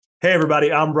Hey,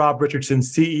 everybody, I'm Rob Richardson,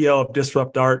 CEO of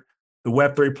Disrupt Art, the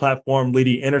Web3 platform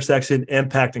leading intersection,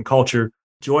 impact, and culture.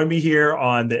 Join me here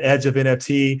on the Edge of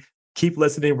NFT. Keep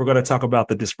listening. We're going to talk about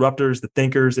the disruptors, the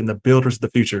thinkers, and the builders of the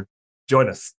future. Join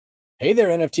us. Hey there,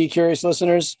 NFT curious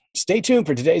listeners. Stay tuned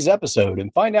for today's episode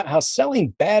and find out how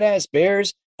selling badass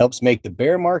bears helps make the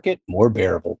bear market more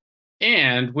bearable.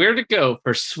 And where to go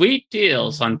for sweet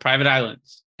deals on private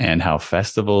islands. And how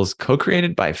festivals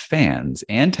co-created by fans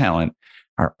and talent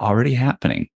are already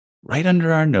happening right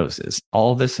under our noses.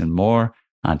 All this and more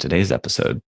on today's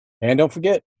episode. And don't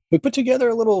forget, we put together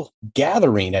a little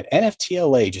gathering at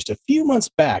NFTLA just a few months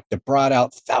back that brought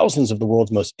out thousands of the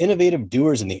world's most innovative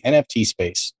doers in the NFT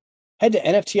space. Head to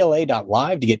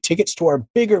NFTLA.live to get tickets to our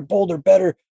bigger, bolder,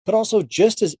 better, but also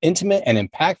just as intimate and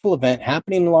impactful event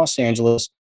happening in Los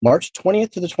Angeles, March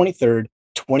 20th to the 23rd,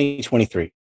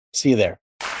 2023. See you there.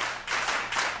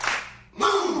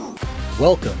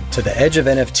 Welcome to the Edge of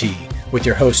NFT with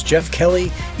your hosts Jeff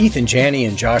Kelly, Ethan Janney,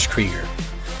 and Josh Krieger,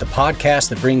 the podcast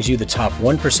that brings you the top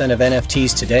 1% of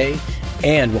NFTs today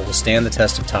and what will stand the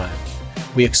test of time.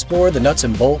 We explore the nuts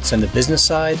and bolts and the business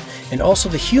side, and also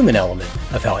the human element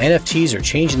of how NFTs are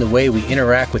changing the way we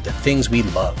interact with the things we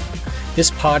love.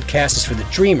 This podcast is for the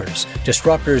dreamers,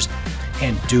 disruptors,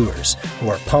 and doers who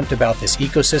are pumped about this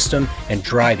ecosystem and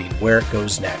driving where it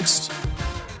goes next.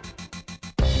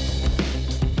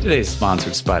 Today's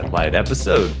Sponsored Spotlight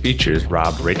episode features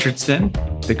Rob Richardson,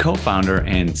 the co-founder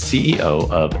and CEO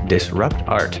of Disrupt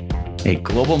Art, a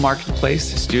global marketplace,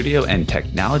 studio, and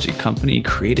technology company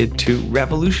created to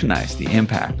revolutionize the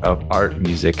impact of art,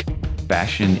 music,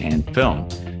 fashion, and film.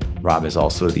 Rob is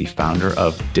also the founder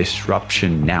of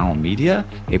Disruption Now Media,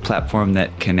 a platform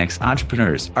that connects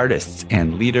entrepreneurs, artists,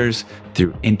 and leaders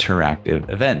through interactive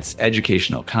events,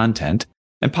 educational content,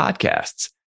 and podcasts.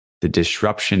 The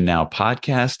Disruption Now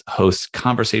podcast hosts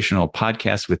conversational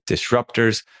podcasts with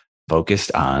disruptors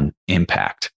focused on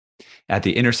impact. At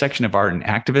the intersection of art and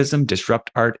activism,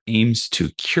 Disrupt Art aims to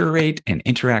curate an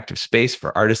interactive space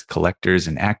for artists, collectors,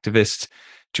 and activists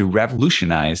to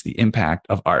revolutionize the impact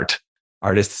of art.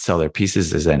 Artists sell their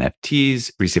pieces as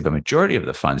NFTs, receive a majority of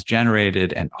the funds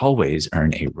generated, and always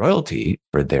earn a royalty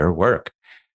for their work.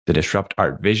 The Disrupt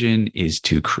Art vision is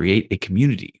to create a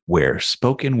community where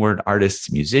spoken word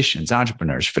artists, musicians,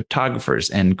 entrepreneurs,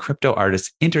 photographers, and crypto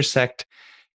artists intersect,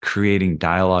 creating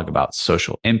dialogue about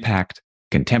social impact,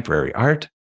 contemporary art,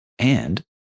 and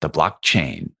the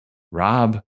blockchain.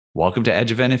 Rob, welcome to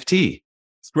Edge of NFT.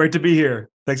 It's great to be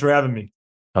here. Thanks for having me.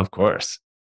 Of course.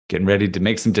 Getting ready to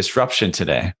make some disruption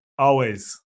today.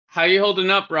 Always. How are you holding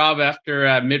up, Rob,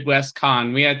 after Midwest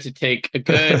Con? We had to take a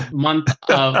good month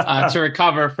to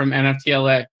recover from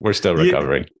NFTLA. We're still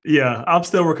recovering. Yeah, I'm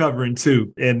still recovering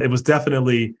too. And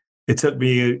it took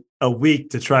me a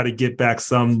week to try to get back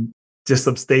some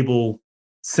stable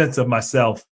sense of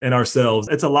myself and ourselves.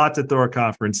 It's a lot to throw a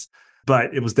conference,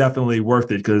 but it was definitely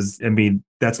worth it because,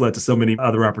 that's led to so many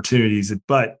other opportunities.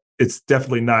 But it's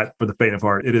definitely not for the faint of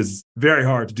heart. It is very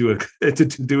hard to do to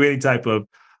do any type of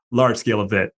large scale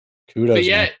event. Kudos. But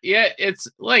yeah, it's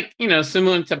like,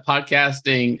 similar to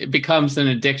podcasting, it becomes an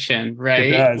addiction, right?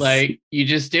 It does. Like you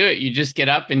just do it. You just get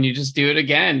up and you just do it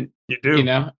again. You do.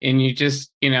 And you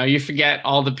just, you forget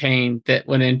all the pain that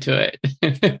went into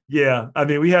it. Yeah.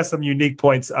 We have some unique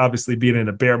points, obviously being in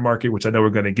a bear market, which I know we're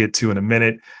going to get to in a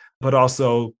minute, but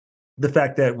also the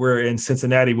fact that we're in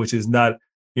Cincinnati, which is not,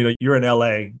 you're in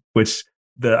LA, which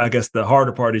I guess the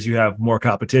harder part is you have more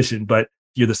competition, but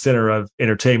you're the center of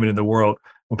entertainment in the world.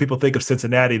 When people think of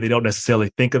Cincinnati, they don't necessarily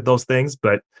think of those things,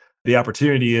 but the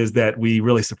opportunity is that we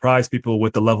really surprised people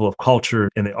with the level of culture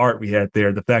and the art we had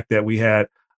there. The fact that we had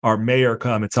our mayor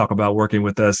come and talk about working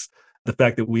with us, the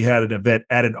fact that we had an event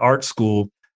at an art school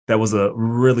that was a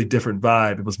really different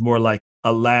vibe. It was more like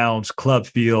a lounge club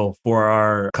feel for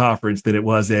our conference than it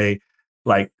was a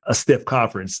stiff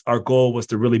conference. Our goal was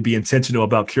to really be intentional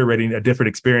about curating a different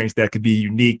experience that could be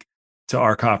unique to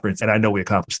our conference. And I know we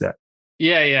accomplished that.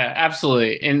 Yeah,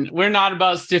 absolutely. And we're not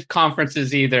about stiff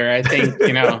conferences either. I think,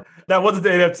 That wasn't the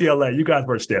NFTLA. You guys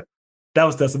were stiff. That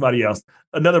was somebody else.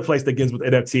 Another place that begins with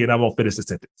NFT, and I won't finish the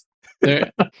sentence.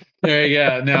 There you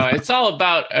go. No, it's all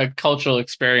about a cultural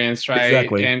experience, right?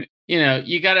 Exactly. And,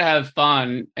 you got to have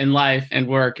fun in life and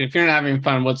work. And if you're not having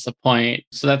fun, what's the point?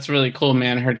 So that's really cool,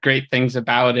 man. I heard great things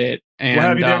about it. And we'll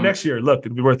have you there next year. Look,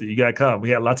 it'll be worth it. You got to come.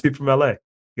 We had lots of people from LA. You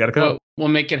got to come. We'll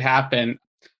make it happen.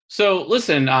 So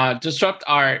listen, Disrupt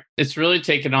Art, it's really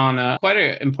taken on quite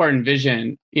an important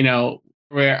vision,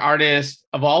 where artists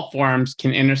of all forms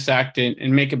can intersect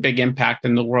and make a big impact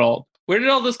in the world. Where did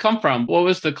all this come from? What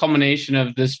was the culmination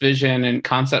of this vision and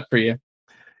concept for you?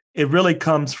 It really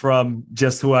comes from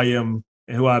just who I am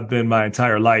and who I've been my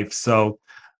entire life. So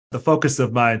the focus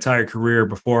of my entire career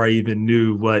before I even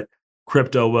knew what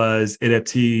crypto was,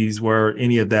 NFTs were,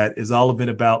 any of that is all been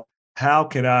about how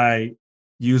can I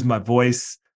use my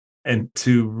voice and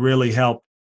to really help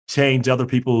change other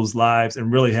people's lives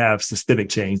and really have systemic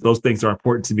change. Those things are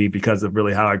important to me because of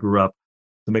really how I grew up.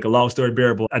 To make a long story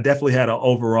bearable, I definitely had an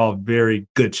overall very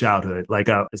good childhood. Like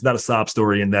it's not a sob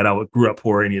story in that I grew up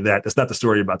poor or any of that. That's not the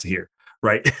story you're about to hear,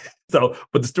 right? So,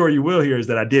 but the story you will hear is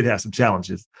that I did have some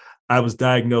challenges. I was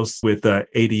diagnosed with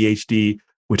ADHD,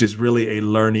 which is really a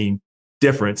learning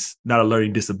difference, not a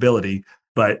learning disability.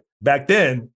 But back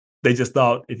then, they just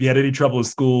thought if you had any trouble in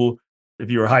school,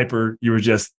 if you were hyper, you were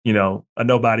just, a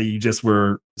nobody. You just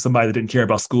were somebody that didn't care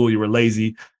about school. You were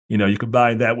lazy. You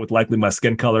combine that with likely my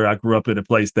skin color. I grew up in a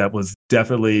place that was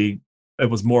definitely, it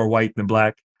was more white than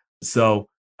black. So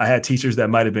I had teachers that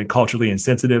might have been culturally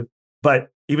insensitive. But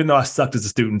even though I sucked as a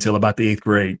student until about the 8th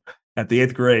grade, at the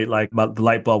 8th grade, the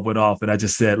light bulb went off and I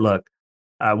just said, look,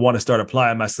 I want to start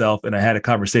applying myself. And I had a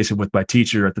conversation with my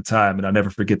teacher at the time, and I'll never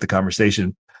forget the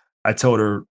conversation. I told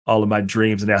her all of my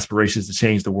dreams and aspirations to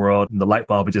change the world, and the light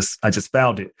bulb, I just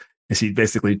found it. And she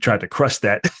basically tried to crush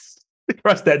that,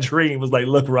 crush that dream. Was like,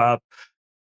 look, Rob,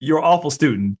 you're an awful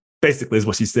student, basically is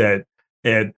what she said.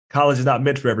 And college is not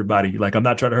meant for everybody. Like, I'm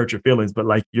not trying to hurt your feelings, but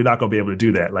like, you're not going to be able to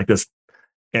do that like this.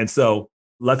 And so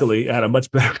luckily I had a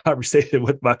much better conversation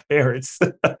with my parents.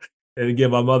 And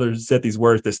again, my mother said these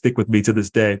words that stick with me to this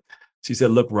day. She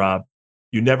said, look, Rob,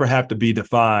 you never have to be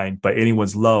defined by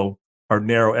anyone's low or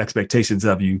narrow expectations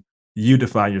of you. You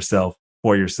define yourself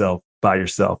for yourself, by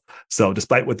yourself. So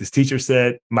despite what this teacher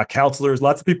said, my counselors,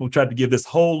 lots of people tried to give this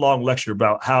whole long lecture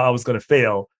about how I was going to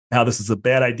fail, how this is a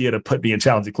bad idea to put me in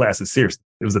challenging classes. Seriously,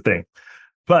 it was a thing.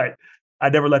 But I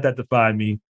never let that define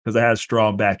me because I had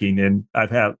strong backing and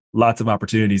I've had lots of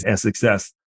opportunities and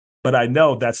success. But I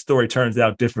know that story turns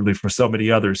out differently for so many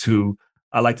others who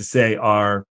I like to say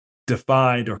are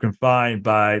defined or confined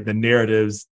by the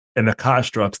narratives and the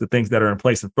constructs, the things that are in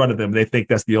place in front of them. They think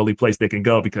that's the only place they can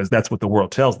go because that's what the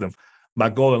world tells them. My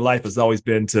goal in life has always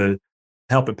been to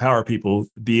help empower people,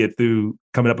 be it through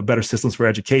coming up with better systems for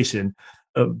education,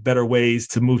 better ways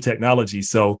to move technology.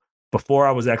 So before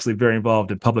I was actually very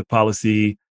involved in public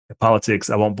policy and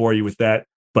politics, I won't bore you with that,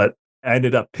 but I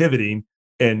ended up pivoting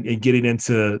and getting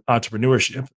into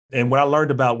entrepreneurship. And when I learned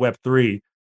about Web3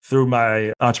 through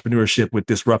my entrepreneurship with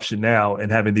Disruption Now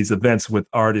and having these events with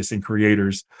artists and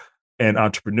creators and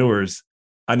entrepreneurs,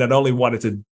 I not only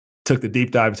took the deep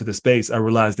dive into the space, I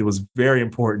realized it was very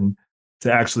important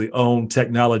to actually own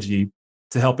technology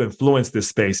to help influence this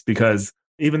space, because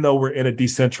even though we're in a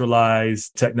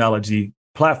decentralized technology,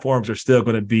 platforms are still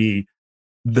going to be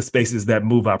the spaces that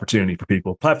move opportunity for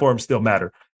people. Platforms still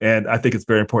matter. And I think it's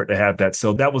very important to have that.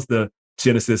 So that was the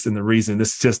genesis and the reason.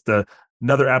 This is just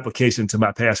another application to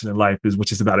my passion in life,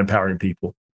 which is about empowering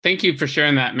people. Thank you for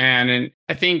sharing that, man. And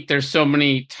I think there's so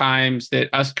many times that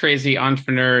us crazy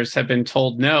entrepreneurs have been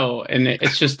told no. And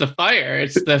it's just the fire.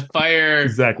 It's the fire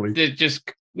exactly that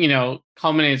just,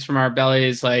 culminates from our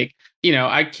bellies. Like,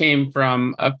 I came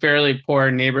from a fairly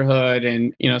poor neighborhood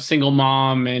and, single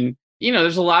mom. And,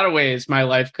 there's a lot of ways my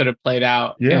life could have played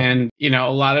out. Yeah. And,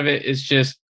 a lot of it is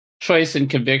just choice and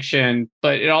conviction,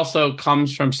 but it also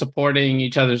comes from supporting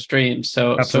each other's dreams.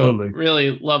 So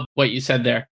really love what you said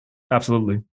there.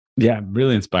 Absolutely. Yeah,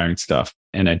 really inspiring stuff,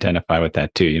 and identify with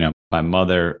that too. My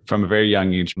mother, from a very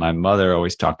young age, my mother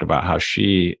always talked about how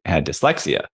she had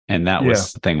dyslexia, and that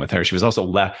was the thing with her. She was also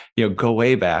left, go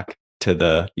way back to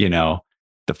the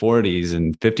 40s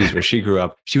and 50s where she grew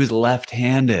up. She was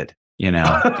left-handed, in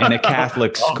a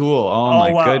Catholic school. Oh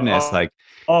my wow. goodness. God,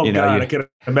 I can't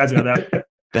imagine that.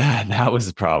 That was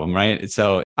the problem, right?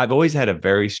 So I've always had a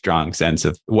very strong sense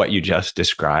of what you just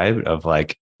described of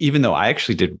like, even though I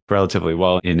actually did relatively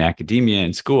well in academia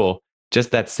and school, just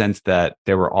that sense that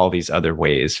there were all these other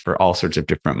ways for all sorts of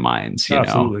different minds,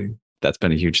 Absolutely. That's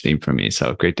been a huge theme for me.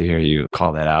 So great to hear you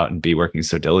call that out and be working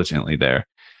so diligently there.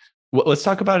 Well, let's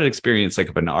talk about an experience like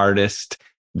of an artist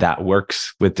that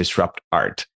works with Disrupt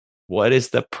Art. What is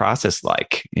the process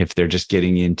like if they're just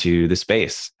getting into the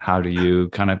space? How do you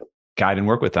kind of guide and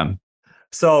work with them?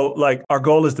 So our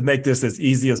goal is to make this as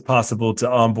easy as possible to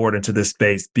onboard into this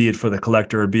space, be it for the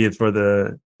collector or be it for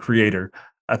the creator.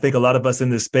 I think a lot of us in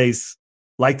this space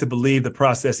like to believe the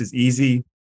process is easy.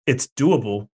 It's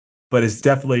doable, but it's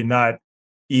definitely not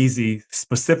easy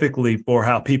specifically for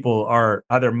how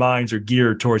their minds are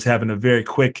geared towards having a very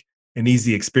quick and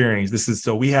easy experience.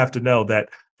 So we have to know that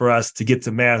for us to get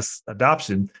to mass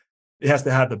adoption, it has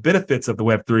to have the benefits of the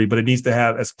Web3, but it needs to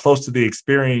have as close to the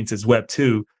experience as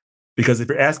Web2. Because if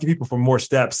you're asking people for more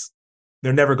steps,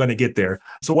 they're never going to get there.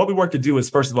 So what we work to do is,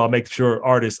 first of all, make sure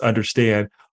artists understand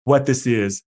what this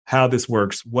is, how this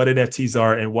works, what NFTs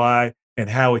are, and why and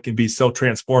how it can be so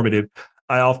transformative.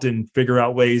 I often figure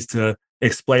out ways to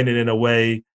explain it in a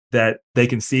way that they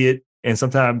can see it. And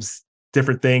sometimes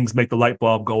different things make the light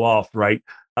bulb go off, right?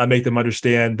 I make them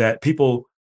understand that people,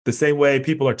 the same way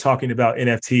people are talking about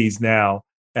NFTs now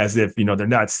as if, they're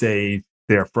not safe,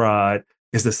 they're fraud,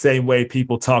 it's the same way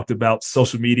people talked about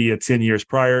social media 10 years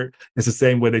prior. It's the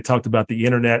same way they talked about the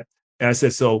internet. And I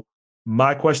said, so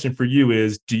my question for you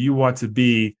is, do you want to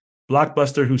be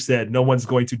Blockbuster, who said no one's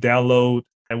going to download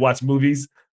and watch movies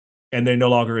and they no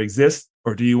longer exist?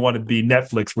 Or do you want to be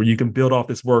Netflix, where you can build off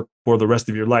this work for the rest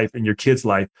of your life and your kids'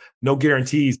 life? No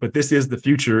guarantees, but this is the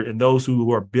future. And those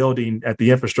who are building at the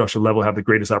infrastructure level have the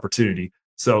greatest opportunity.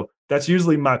 So that's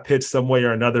usually my pitch some way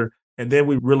or another. And then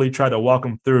we really try to walk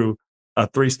them through a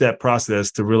 3-step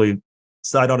process to really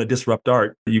sign on to Disrupt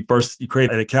Art. You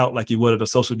create an account like you would at a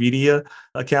social media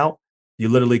account. You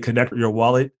literally connect your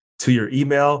wallet to your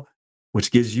email,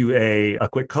 which gives you a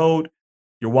quick code.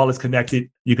 Your wallet's connected.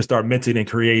 You can start minting and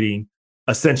creating.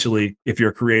 Essentially, if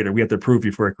you're a creator, we have to approve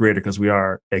you for a creator because we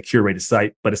are a curated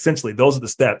site. But essentially, those are the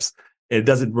steps. It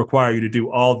doesn't require you to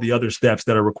do all the other steps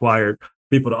that are required for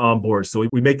people to onboard. So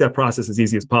we make that process as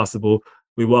easy as possible.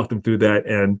 We walk them through that,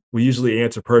 and we usually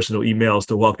answer personal emails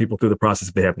to walk people through the process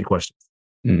if they have any questions.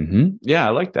 Mm-hmm. Yeah, I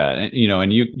like that. And,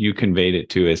 and you conveyed it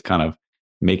too as kind of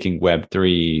making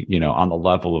Web3, on the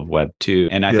level of Web2.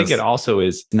 And I think it also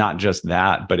is not just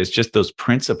that, but it's just those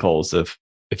principles of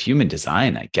human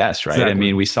design, I guess, right? Exactly. I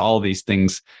mean, we saw all these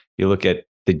things. You look at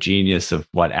the genius of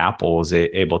what Apple was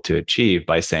able to achieve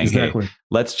by saying, exactly. Hey,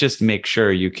 let's just make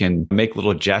sure you can make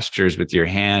little gestures with your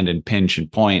hand and pinch and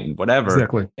point and whatever,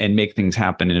 exactly. and make things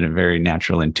happen in a very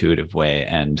natural, intuitive way.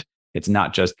 And it's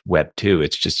not just Web2.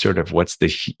 It's just sort of what's the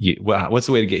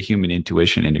way to get human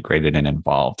intuition integrated and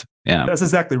involved. Yeah, that's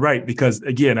exactly right. Because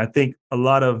again, I think a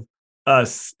lot of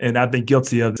us, and I've been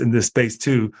guilty of in this space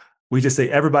too, we just say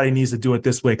everybody needs to do it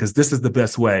this way because this is the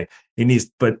best way.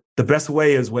 But the best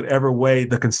way is whatever way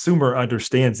the consumer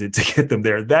understands it to get them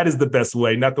there. That is the best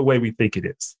way, not the way we think it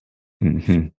is.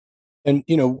 Mm-hmm.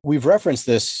 And, we've referenced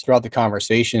this throughout the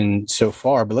conversation so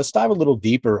far, but let's dive a little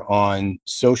deeper on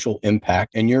social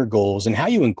impact and your goals and how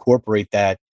you incorporate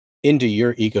that into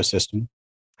your ecosystem.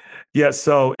 Yeah,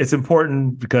 so it's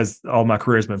important because all my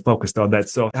career has been focused on that.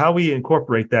 So how we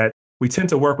incorporate that, we tend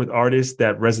to work with artists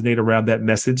that resonate around that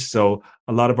message. So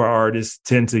a lot of our artists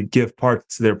tend to give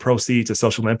parts of their proceeds to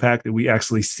social impact, and we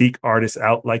actually seek artists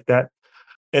out like that.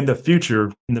 In the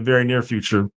future, in the very near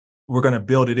future, we're going to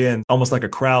build it in almost like a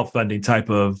crowdfunding type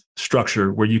of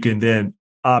structure where you can then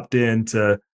opt in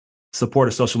to support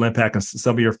a social impact, and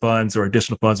some of your funds or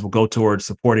additional funds will go towards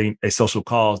supporting a social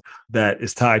cause that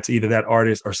is tied to either that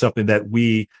artist or something that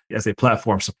we as a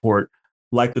platform support.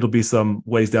 Like it'll be some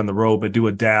ways down the road, but do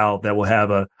a DAO that will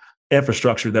have a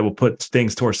infrastructure that will put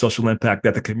things towards social impact,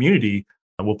 that the community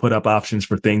will put up options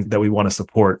for things that we want to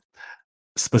support.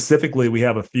 Specifically, we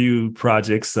have a few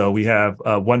projects. So we have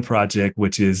one project,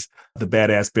 which is the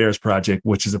Badass Bears Project,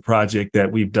 which is a project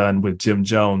that we've done with Jim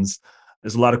Jones.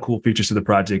 There's a lot of cool features to the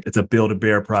project. It's a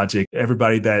Build-A-Bear project.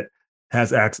 Everybody that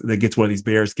has access, that gets one of these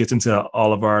bears, gets into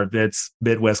all of our events,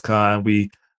 MidwestCon.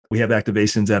 We have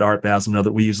activations at Art Basel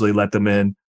that we usually let them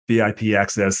in, VIP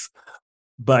access.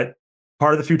 But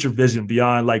part of the future vision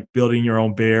beyond like building your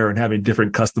own bear and having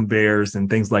different custom bears and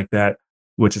things like that,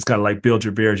 which is kind of like build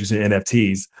your bears using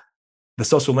NFTs, the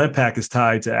social impact is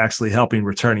tied to actually helping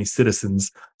returning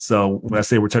citizens. So when I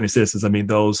say returning citizens, I mean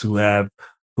those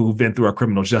who've been through our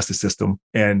criminal justice system.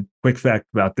 And quick fact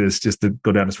about this, just to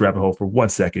go down this rabbit hole for 1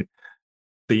 second,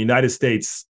 the United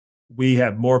States, we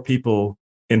have more people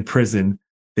in prison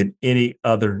than any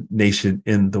other nation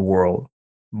in the world.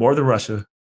 More than Russia,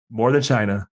 more than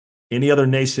China, any other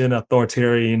nation,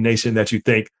 authoritarian nation that you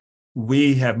think,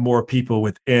 we have more people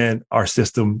within our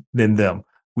system than them.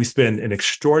 We spend an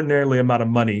extraordinarily amount of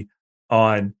money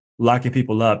on locking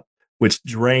people up, which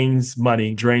drains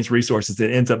money, drains resources,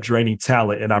 and ends up draining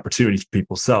talent and opportunities for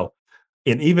people. So,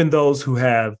 and even those who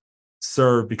have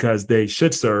served because they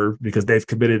should serve, because they've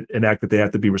committed an act that they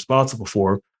have to be responsible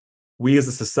for, we as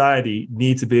a society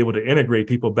need to be able to integrate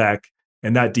people back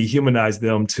and not dehumanize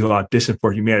them to audition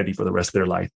for humanity for the rest of their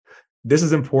life. This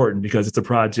is important because it's a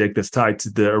project that's tied to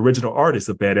the original artist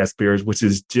of Badass Bears, which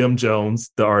is Jim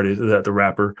Jones, the artist, the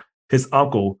rapper. His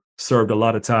uncle served a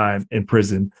lot of time in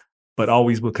prison, but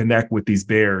always would connect with these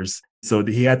bears. So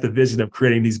he had the vision of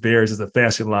creating these bears as a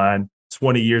fashion line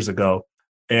 20 years ago.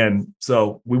 And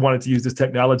so we wanted to use this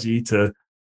technology to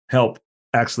help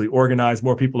actually organize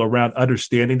more people around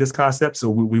understanding this concept. So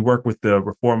we work with the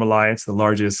Reform Alliance, the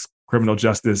largest criminal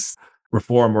justice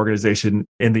reform organization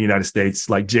in the United States.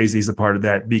 Like Jay-Z is a part of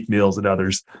that, Meek Mills and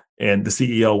others. And the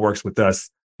CEO works with us.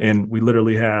 And we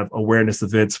literally have awareness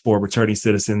events for returning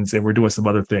citizens, and we're doing some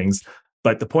other things.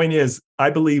 But the point is, I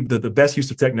believe that the best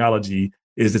use of technology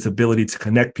is its ability to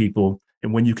connect people.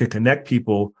 And when you can connect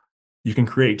people, you can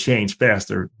create change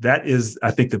faster. That is,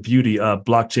 I think, the beauty of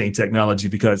blockchain technology,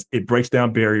 because it breaks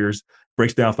down barriers,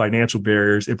 breaks down financial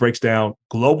barriers, it breaks down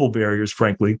global barriers,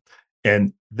 frankly.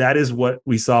 And that is what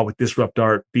we saw with Disrupt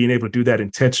Art, being able to do that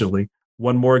intentionally.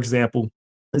 One more example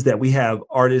is that we have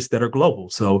artists that are global.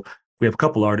 So we have a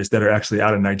couple artists that are actually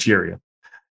out of Nigeria.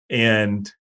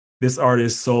 And this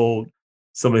artist sold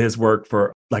some of his work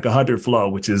for like 100 flow,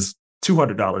 which is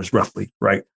 $200 roughly,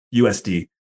 right? USD.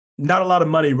 Not a lot of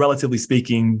money, relatively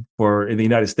speaking, for in the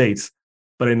United States,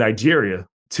 but in Nigeria,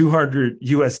 200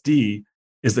 USD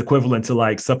is equivalent to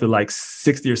like something like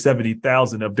 60 or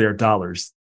 70,000 of their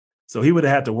dollars. So he would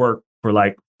have had to work for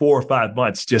like 4 or 5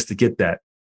 months just to get that.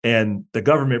 And the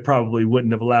government probably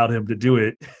wouldn't have allowed him to do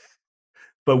it.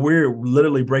 But we're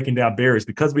literally breaking down barriers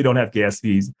because we don't have gas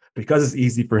fees, because it's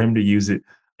easy for him to use it.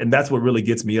 And that's what really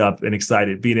gets me up and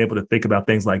excited, being able to think about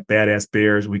things like Badass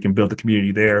Bears. We can build the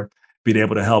community there, being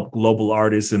able to help global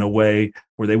artists in a way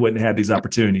where they wouldn't have these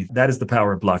opportunities. That is the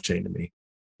power of blockchain to me.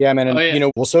 Yeah, man.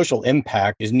 And, social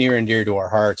impact is near and dear to our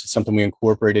hearts. It's something we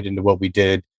incorporated into what we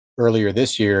did earlier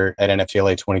this year at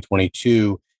NFTLA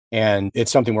 2022. And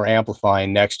it's something we're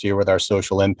amplifying next year with our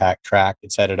social impact track.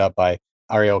 It's headed up by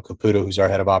Ariel Caputo, who's our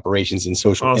head of operations and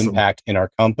social impact in our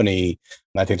company.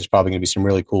 And I think there's probably going to be some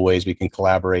really cool ways we can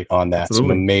collaborate on that. Absolutely.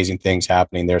 Some amazing things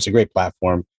happening there. It's a great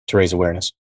platform to raise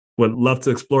awareness. Would love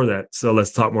to explore that. So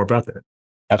let's talk more about that.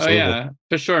 Absolutely. Oh, yeah,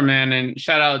 for sure, man. And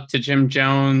shout out to Jim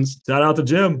Jones. Shout out to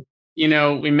Jim.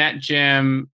 We met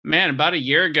Jim, about a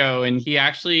year ago, and he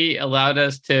actually allowed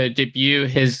us to debut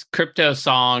his crypto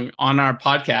song on our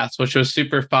podcast, which was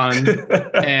super fun.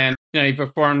 And, he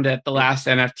performed at the last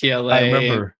NFTLA. I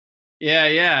remember.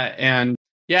 Yeah. And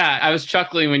I was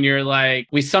chuckling when you're like,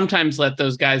 we sometimes let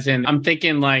those guys in. I'm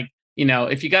thinking like,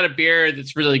 if you got a beer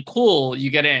that's really cool, you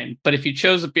get in. But if you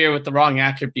chose a beer with the wrong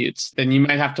attributes, then you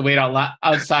might have to wait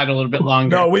outside a little bit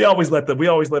longer. No, we always let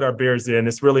our bears in.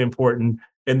 It's really important.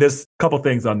 And there's a couple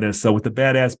things on this. So with the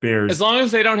Badass Bears, as long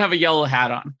as they don't have a yellow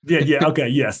hat on. Yeah. Okay.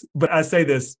 Yes. But I say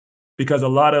this because a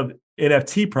lot of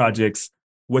NFT projects,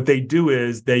 what they do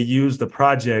is they use the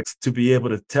projects to be able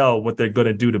to tell what they're going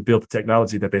to do to build the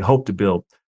technology that they hope to build.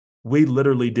 We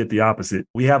literally did the opposite.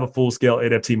 We have a full-scale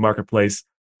NFT marketplace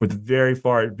with very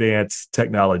far advanced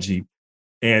technology.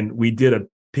 And we did a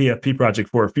PFP project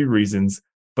for a few reasons,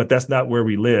 but that's not where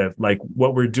we live. Like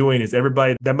what we're doing is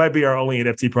that might be our only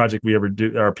NFT project we ever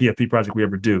do, our PFP project we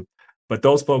ever do. But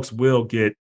those folks will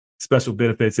get special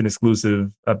benefits and exclusive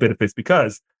benefits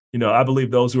because, I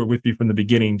believe those who are with you from the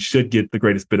beginning should get the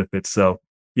greatest benefits. So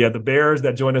yeah, the bears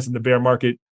that join us in the bear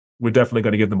market, we're definitely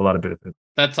going to give them a lot of benefit.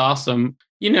 That's awesome.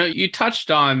 You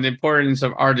touched on the importance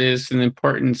of artists and the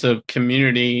importance of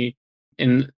community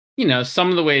in, some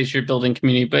of the ways you're building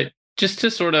community, but just to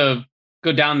sort of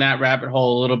go down that rabbit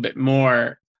hole a little bit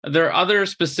more, are there other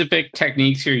specific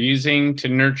techniques you're using to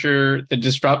nurture the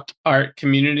Disrupt Art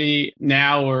community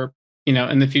now or,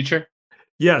 in the future?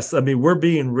 Yes. We're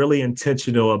being really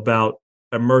intentional about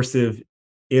immersive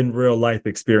in real life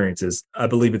experiences. I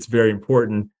believe it's very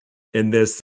important in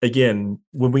this. Again,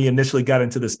 when we initially got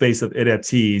into the space of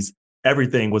NFTs,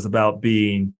 everything was about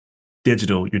being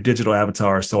digital, your digital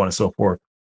avatar, so on and so forth.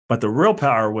 But the real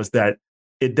power was that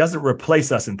it doesn't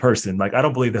replace us in person. Like, I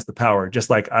don't believe that's the power. Just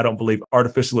like I don't believe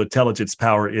artificial intelligence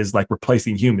power is like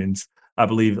replacing humans. I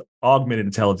believe augmented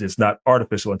intelligence, not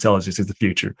artificial intelligence, is the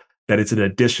future, that it's an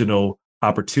additional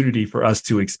opportunity for us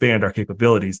to expand our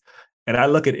capabilities. And I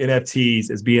look at NFTs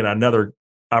as being another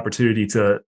opportunity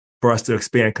for us to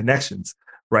expand connections,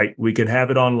 right? We can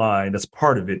have it online, that's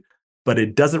part of it, but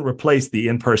it doesn't replace the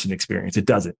in-person experience. It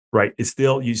doesn't, right? You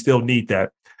still need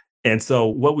that. And so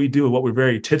what we do and what we're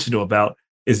very intentional about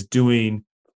is doing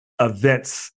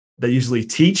events that usually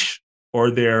teach or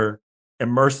they're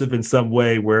immersive in some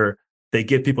way where they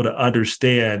get people to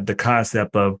understand the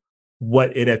concept of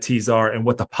what NFTs are and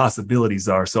what the possibilities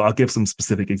are. So I'll give some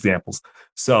specific examples.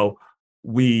 So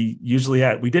we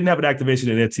didn't have an activation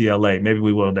in NTLA. Maybe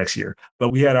we will next year, but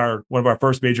we had one of our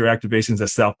first major activations at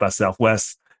South by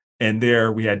Southwest. And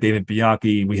there we had David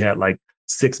Bianchi. We had like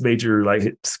 6 major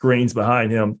screens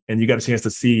behind him. And you got a chance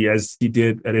to see, as he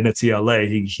did at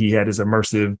NTLA, he had his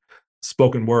immersive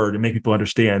spoken word and make people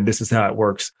understand this is how it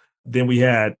works. Then we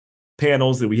had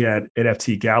panels and we had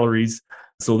NFT galleries.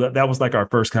 So that was like our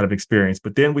first kind of experience.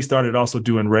 But then we started also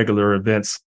doing regular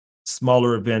events,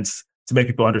 smaller events to make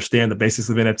people understand the basics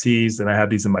of NFTs. And I have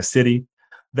these in my city.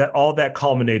 That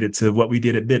culminated to what we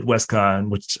did at MidwestCon,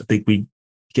 which I think we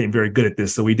became very good at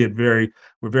this. So we're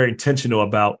very intentional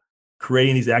about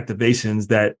creating these activations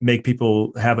that make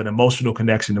people have an emotional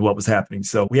connection to what was happening.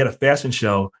 So we had a fashion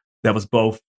show that was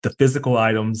both the physical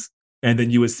items, and then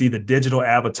you would see the digital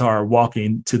avatar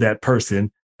walking to that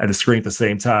person at the screen at the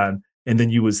same time. And then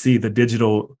you would see the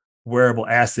digital wearable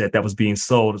asset that was being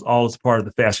sold all as part of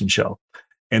the fashion show.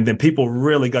 And then people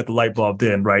really got the light bulb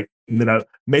then, right? And then I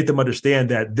made them understand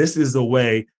that this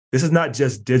is not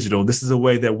just digital. This is a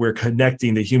way that we're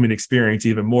connecting the human experience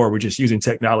even more. We're just using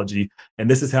technology. And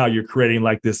this is how you're creating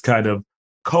like this kind of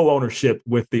co-ownership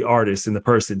with the artist and the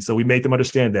person. So we made them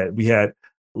understand that. We had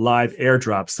live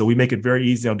airdrops. So we make it very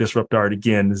easy on Disrupt Art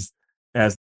again,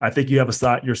 as I think you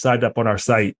have you're signed up on our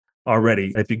site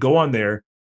already. If you go on there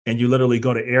and you literally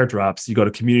go to airdrops, you go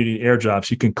to community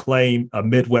airdrops, you can claim a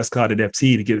MidwestCon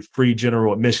NFT to get free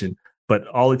general admission. But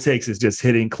all it takes is just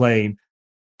hitting claim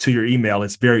to your email.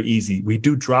 It's very easy. We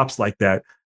do drops like that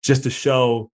just to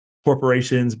show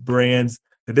corporations, brands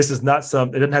that this is not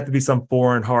it doesn't have to be some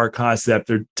foreign hard concept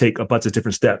or take a bunch of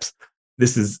different steps.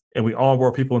 And we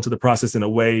onboard people into the process in a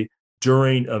way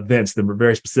during events that we're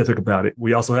very specific about it.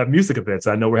 We also have music events.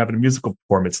 I know we're having a musical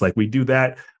performance. Like we do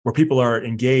that where people are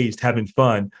engaged, having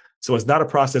fun. So it's not a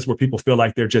process where people feel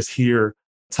like they're just here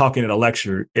talking at a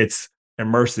lecture. It's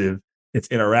immersive. It's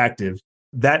interactive.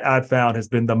 That I've found has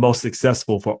been the most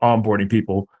successful for onboarding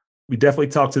people. We definitely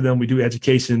talk to them. We do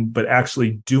education, but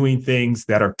actually doing things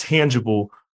that are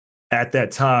tangible at that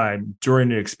time during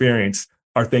the experience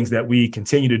are things that we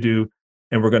continue to do.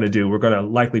 And we're going to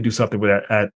likely do something with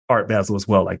that at Art Basel as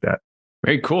well, like that.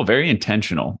 Very cool. Very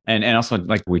intentional. And also,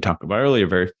 like we talked about earlier,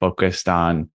 very focused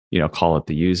on, call it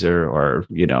the user or,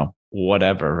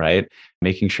 whatever, right?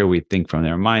 Making sure we think from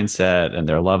their mindset and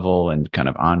their level and kind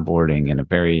of onboarding in a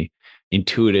very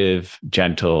intuitive,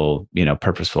 gentle,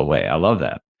 purposeful way. I love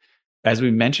that. As we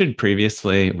mentioned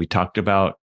previously, we talked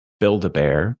about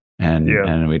Build-A-Bear and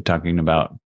we're talking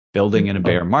about building in a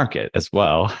bear market as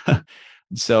well.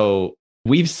 So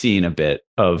we've seen a bit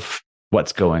of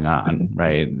what's going on,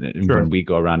 right? Sure. When we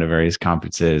go around to various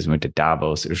conferences, we went to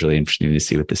Davos, it was really interesting to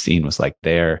see what the scene was like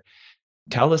there.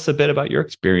 Tell us a bit about your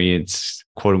experience,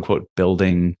 quote unquote,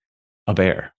 building a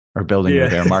bear or building a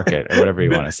bear market or whatever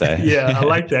you want to say. Yeah, I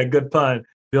like that. Good pun.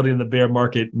 Building the bear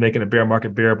market, making a bear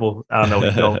market bearable. I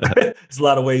don't know. There's a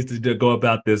lot of ways to go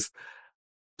about this.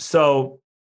 So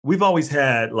we've always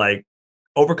had like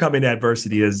overcoming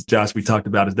adversity, as Josh, we talked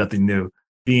about, is nothing new.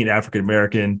 Being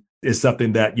African-American is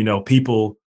something that,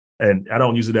 people, and I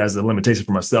don't use it as a limitation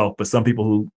for myself, but some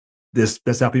people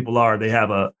that's how people are. They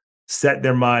have set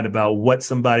their mind about what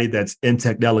somebody that's in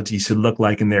technology should look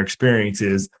like in their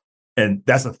experiences. And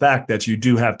that's a fact that you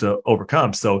do have to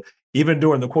overcome. So even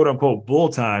during the quote unquote bull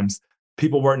times,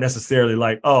 people weren't necessarily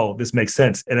like, oh, this makes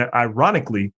sense. And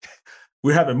ironically,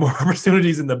 we're having more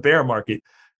opportunities in the bear market.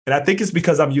 And I think it's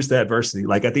because I'm used to adversity.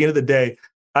 Like at the end of the day,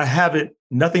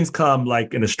 nothing's come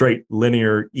like in a straight,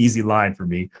 linear, easy line for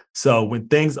me. So when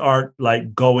things aren't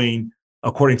like going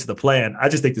according to the plan, I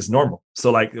just think it's normal.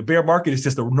 So like the bear market is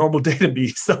just a normal day to me.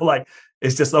 So like,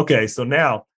 it's just, okay, so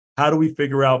now how do we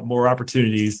figure out more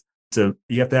opportunities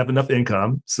you have to have enough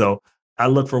income. So I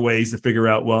look for ways to figure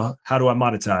out, well, how do I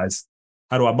monetize?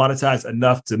 How do I monetize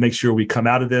enough to make sure we come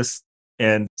out of this?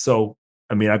 And so,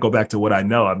 I go back to what I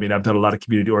know. I've done a lot of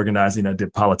community organizing. I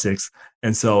did politics.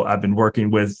 And so I've been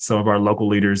working with some of our local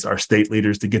leaders, our state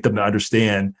leaders, to get them to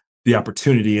understand the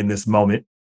opportunity in this moment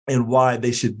and why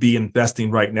they should be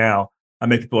investing right now. I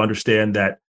make people understand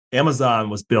that Amazon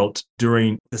was built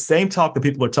during the same talk that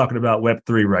people are talking about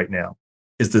Web3 right now.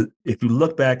 If you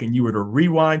look back and you were to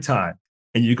rewind time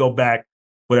and you go back,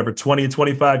 20 or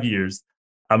 25 years,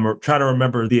 I'm trying to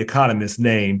remember the economist's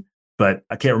name, but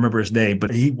I can't remember his name,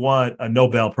 but he won a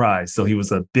Nobel Prize. So he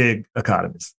was a big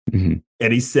economist. Mm-hmm.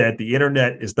 And he said the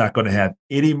internet is not going to have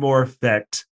any more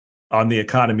effect on the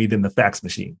economy than the fax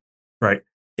machine, right?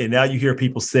 And now you hear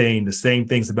people saying the same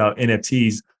things about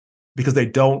NFTs because they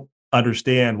don't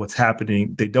understand what's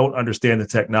happening. They don't understand the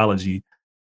technology.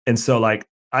 And so like,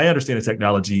 I understand the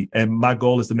technology, and my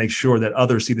goal is to make sure that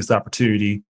others see this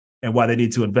opportunity and why they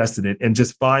need to invest in it and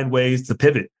just find ways to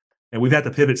pivot. And we've had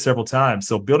to pivot several times.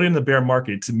 So building the bear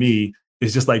market to me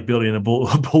is just like building a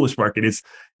bullish market.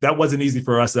 That wasn't easy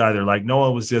for us either. Like no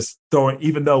one was just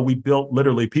even though we built,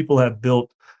 literally people have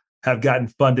gotten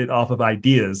funded off of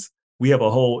ideas. We have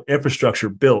a whole infrastructure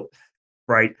built,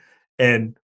 right?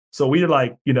 And so we're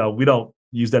like, we don't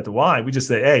use that to whine. We just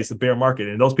say, hey, it's a bear market.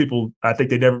 And those people, I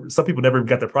think some people never even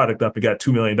got their product up and got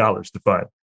 $2 million to fund.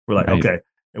 We're like, okay.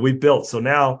 And we built. So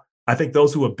now I think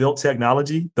those who have built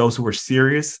technology, those who are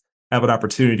serious, have an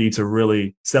opportunity to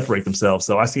really separate themselves.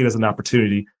 So I see it as an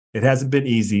opportunity. It hasn't been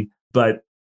easy, but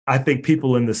I think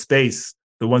people in the space,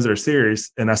 the ones that are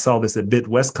serious, and I saw this at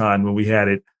BitWestCon when we had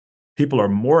it, people are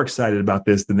more excited about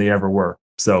this than they ever were.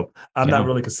 So I'm not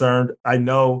really concerned. I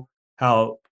know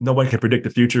how nobody can predict the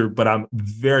future, but I'm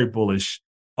very bullish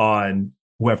on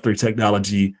Web3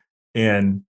 technology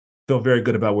and feel very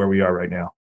good about where we are right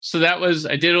now. So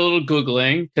I did a little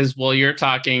Googling because while you're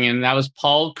talking, and that was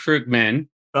Paul Krugman.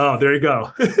 Oh, there you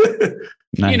go.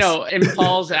 Nice. You know, and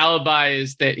Paul's alibi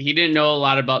is that he didn't know a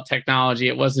lot about technology.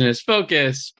 It wasn't his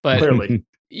focus, but clearly.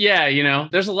 Yeah, you know,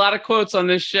 there's a lot of quotes on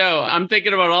this show. I'm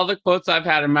thinking about all the quotes I've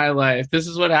had in my life. This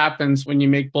is what happens when you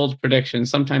make bold predictions.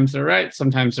 Sometimes they're right,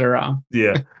 sometimes they're wrong.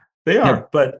 Yeah, they are. Yeah.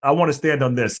 But I want to stand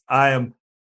on this. I am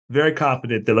very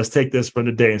confident that let's take this from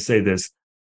today and say this.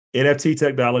 NFT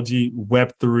technology,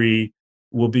 Web3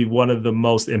 will be one of the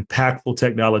most impactful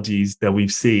technologies that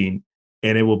we've seen.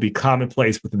 And it will be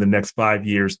commonplace within the next 5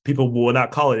 years. People will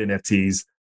not call it NFTs,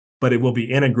 but it will be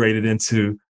integrated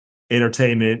into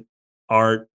entertainment,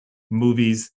 art,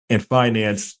 movies, and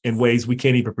finance in ways we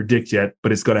can't even predict yet,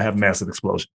 but it's going to have massive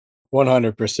explosion.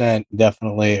 100%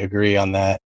 definitely agree on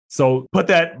that. So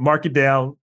mark it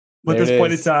down, put this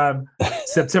point in time,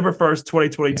 September 1st,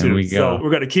 2022. So we're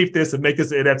going to keep this and make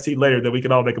this an NFT later that we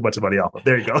can all make a bunch of money off of.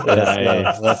 There you go.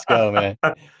 Let's go, man.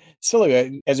 So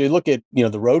look, as we look at, the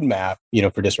roadmap,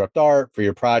 for Disrupt Art, for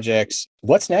your projects,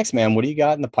 what's next, man? What do you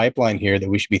got in the pipeline here that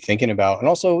we should be thinking about? And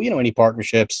also, any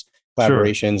partnerships,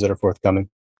 collaborations that are forthcoming?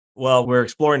 Well, we're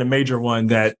exploring a major one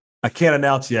that I can't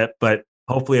announce yet, but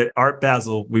hopefully at Art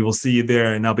Basel, we will see you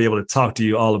there and I'll be able to talk to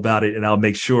you all about it. And I'll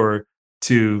make sure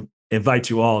to invite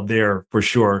you all there for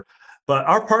sure. But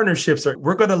our partnerships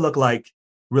we're going to look like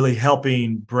really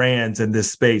helping brands in this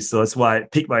space. So that's why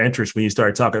it piqued my interest when you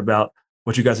started talking about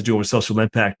what you guys are doing with social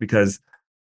impact, because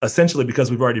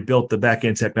we've already built the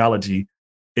back-end technology.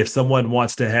 If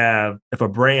a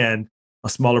brand, a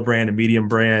smaller brand, a medium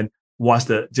brand, wants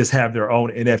to just have their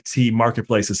own NFT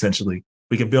marketplace, essentially,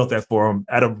 we can build that for them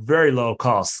at a very low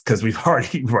cost because we've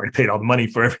already paid all the money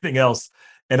for everything else.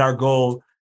 And our goal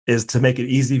is to make it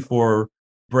easy for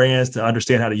brands to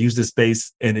understand how to use this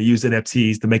space and to use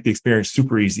NFTs to make the experience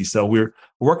super easy. So we're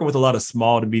working with a lot of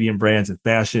small to medium brands in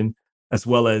fashion, as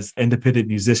well as independent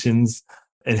musicians,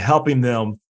 and helping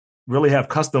them really have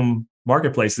custom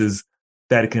marketplaces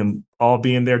that can all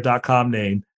be in their .com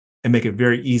name and make it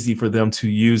very easy for them to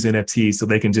use NFTs. So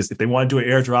they can if they want to do an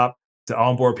airdrop to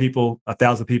onboard people,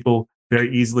 1,000 people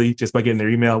very easily, just by getting their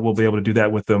email, we'll be able to do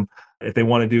that with them. If they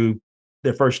want to do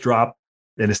their first drop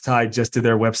and it's tied just to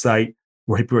their website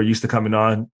where people are used to coming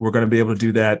on, we're going to be able to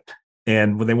do that.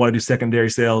 And when they want to do secondary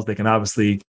sales, they can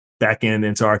obviously back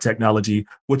into our technology,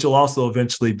 which will also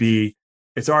eventually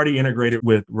it's already integrated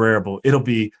with Rarible. It'll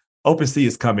be OpenSea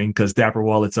is coming because Dapper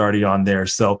Wallet's already on there.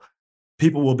 So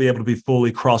people will be able to be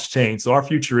fully cross-chain. So our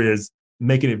future is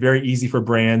making it very easy for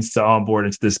brands to onboard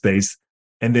into this space,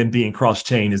 and then being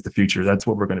cross-chain is the future. That's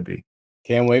what we're going to be.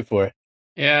 Can't wait for it.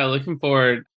 Yeah, looking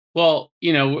forward. Well,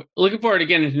 looking forward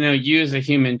again to know you as a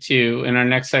human too in our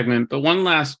next segment. But one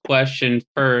last question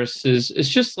first is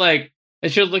just like,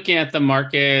 as you're looking at the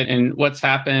market and what's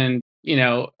happened,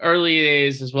 early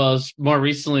days as well as more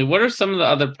recently, what are some of the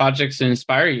other projects that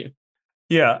inspire you?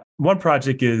 Yeah, one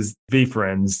project is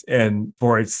VeeFriends, and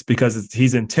it's because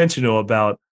he's intentional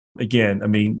about, again,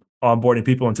 onboarding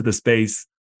people into the space,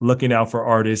 looking out for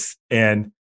artists.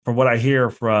 And from what I hear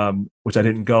from, which I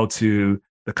didn't go to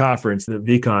the conference, the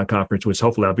VCon conference, which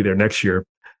hopefully I'll be there next year,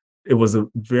 it was a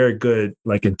very good,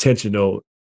 intentional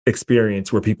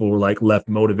experience where people were left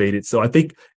motivated. So I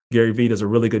think Gary Vee does a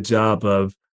really good job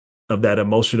of that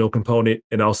emotional component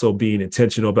and also being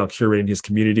intentional about curating his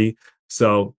community.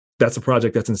 So that's a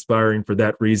project that's inspiring for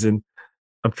that reason.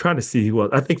 I'm trying to see who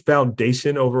else. I think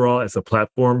Foundation overall as a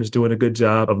platform is doing a good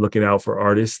job of looking out for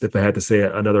artists. If I had to say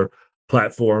another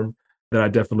platform that I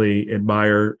definitely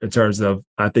admire in terms of,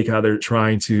 I think how they're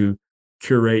trying to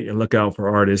curate and look out for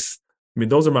artists.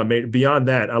 Those are my main. Beyond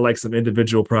that, I like some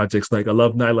individual projects. I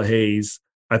love Nyla Hayes.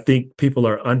 I think people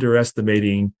are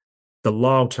underestimating the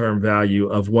long-term value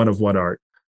of one-of-one art.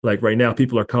 Right now,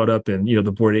 people are caught up in,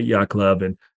 the Bored Ape Yacht Club.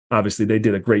 And obviously they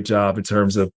did a great job in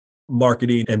terms of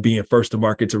marketing and being first to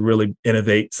market to really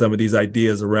innovate some of these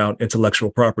ideas around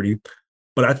intellectual property.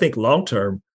 But I think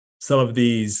long-term, some of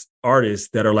these artists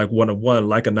that are one-of-one,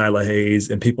 like a Nyla Hayes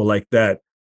and people like that,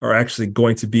 are actually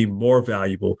going to be more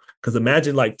valuable. Because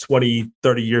imagine 20,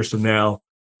 30 years from now,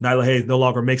 Nyla Hayes no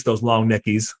longer makes those long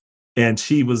neckies. And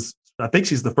I think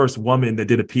she's the first woman that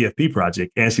did a PFP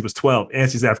project, and she was 12,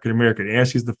 and she's African-American, and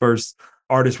she's the first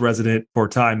artist resident for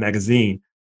Time magazine.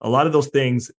 A lot of those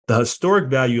things, the historic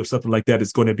value of something like that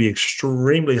is going to be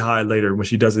extremely high later when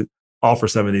she doesn't offer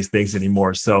some of these things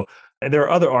anymore. So, and there are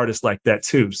other artists like that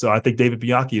too. So I think David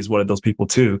Bianchi is one of those people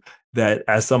too, that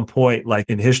at some point, like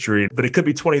in history, but it could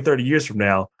be 20, 30 years from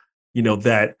now,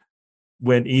 that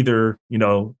when either,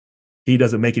 he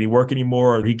doesn't make any work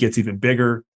anymore or he gets even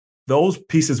bigger, those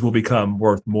pieces will become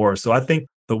worth more. So I think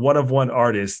the one-of-one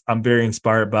artists I'm very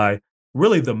inspired by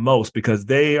really the most, because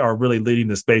they are really leading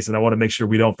the space. And I want to make sure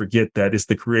we don't forget that it's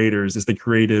the creators, it's the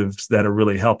creatives that are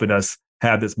really helping us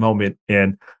have this moment.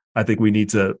 And I think we need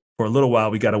to, for a little while,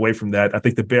 we got away from that. I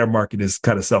think the bear market is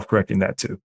kind of self-correcting that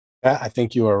too. I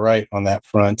think you are right on that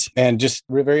front. And just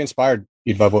we're very inspired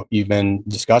by what you've been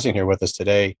discussing here with us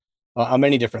today on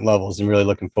many different levels, and really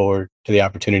looking forward to the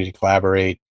opportunity to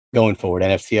collaborate going forward,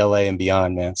 NFTLA and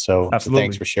beyond, man. So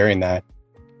thanks for sharing that.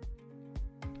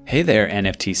 Hey there,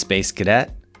 NFT Space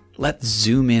Cadet. Let's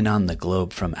zoom in on the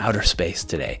globe from outer space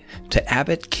today to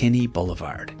Abbot Kinney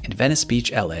Boulevard in Venice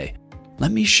Beach, LA.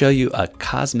 Let me show you a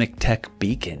cosmic tech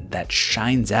beacon that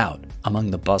shines out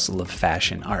among the bustle of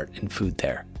fashion, art, and food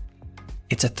there.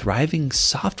 It's a thriving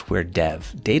software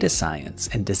dev, data science,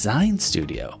 and design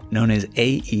studio known as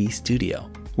AE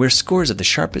Studio, where scores of the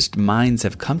sharpest minds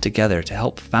have come together to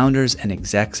help founders and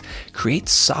execs create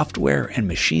software and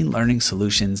machine learning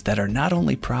solutions that are not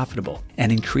only profitable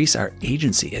and increase our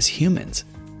agency as humans,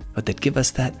 but that give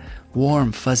us that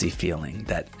warm, fuzzy feeling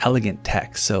that elegant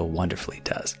tech so wonderfully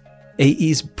does.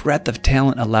 AE's breadth of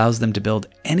talent allows them to build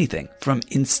anything from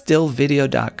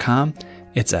instillvideo.com,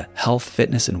 it's a health,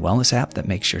 fitness, and wellness app that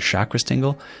makes your chakras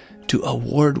tingle, to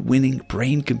award-winning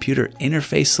brain-computer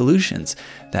interface solutions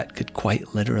that could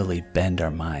quite literally bend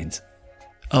our minds.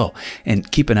 Oh, and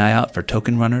keep an eye out for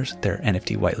Token Runners, their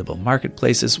NFT white label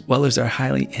marketplace, as well as our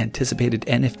highly anticipated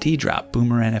NFT drop,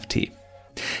 Boomer NFT.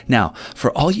 Now,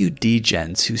 for all you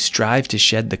degens who strive to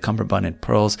shed the cummerbund and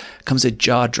pearls, comes a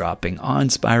jaw-dropping,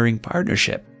 awe-inspiring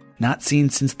partnership, not seen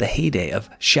since the heyday of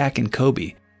Shaq and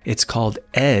Kobe. It's called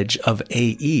Edge of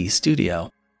AE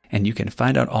Studio, and you can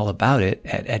find out all about it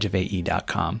at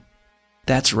edgeofae.com.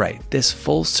 That's right, this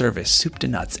full-service,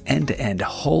 soup-to-nuts, end-to-end,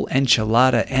 whole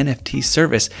enchilada NFT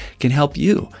service can help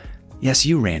you, yes,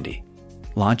 you, Randy,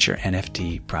 launch your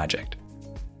NFT project.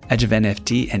 Edge of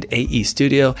NFT and AE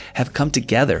Studio have come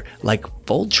together like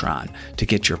Voltron to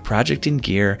get your project in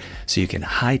gear so you can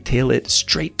hightail it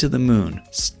straight to the moon,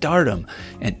 stardom,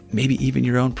 and maybe even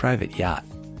your own private yacht.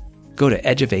 Go to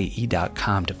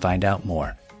edgeofae.com to find out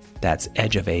more. That's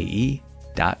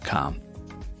edgeofae.com.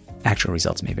 Actual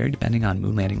results may vary depending on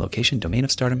moon landing location, domain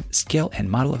of stardom, scale and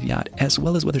model of yacht, as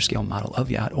well as whether scale, model of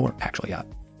yacht, or actual yacht.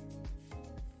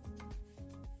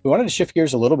 We wanted to shift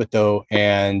gears a little bit, though,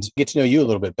 and get to know you a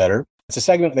little bit better. It's a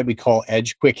segment that we call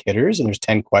Edge Quick Hitters, and there's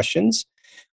 10 questions.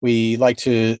 We like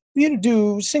to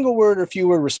do single word or few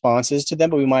word responses to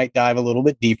them, but we might dive a little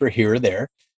bit deeper here or there.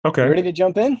 Okay. You ready to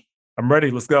jump in? I'm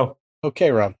ready. Let's go.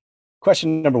 Okay, Rob.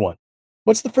 Question number 1.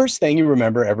 What's the first thing you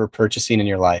remember ever purchasing in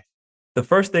your life? The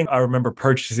first thing I remember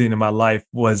purchasing in my life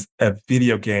was a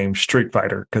video game, Street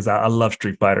Fighter, because I love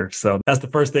Street Fighter. So that's the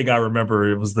first thing I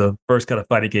remember. It was the first kind of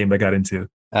fighting game I got into.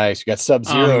 Nice. You got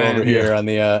Sub-Zero over here on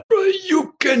the...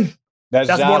 You can... That's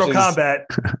Mortal Kombat.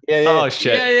 Yeah. Oh,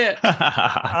 shit. Yeah.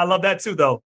 I love that too,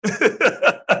 though.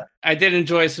 I did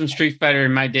enjoy some Street Fighter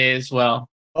in my day as well.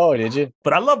 Oh, did you?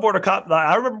 But I love Mortal Kombat.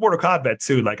 I remember Mortal Kombat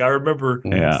too. Like I remember...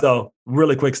 Yeah. So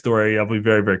really quick story. I'll be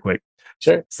very, very quick.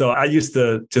 Sure. So I used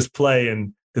to just play,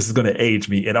 and this is going to age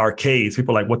me, in arcades.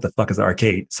 People are like, what the fuck is an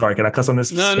arcade? Sorry, can I cuss on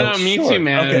this? No, me sure. too,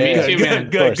 man. Okay, Me too, man.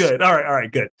 Good. All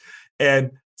right, good.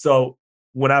 And so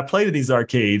when I played in these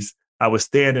arcades, I would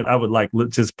stand and I would like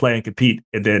just play and compete.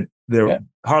 And then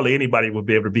hardly anybody would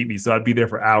be able to beat me. So I'd be there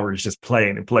for hours just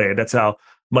playing and playing. That's how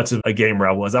much of a gamer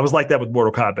I was. I was like that with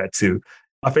Mortal Kombat too.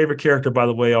 My favorite character, by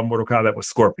the way, on Mortal Kombat was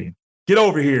Scorpion. Get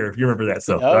over here if you remember that.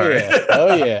 So,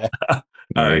 Oh, yeah.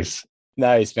 Nice.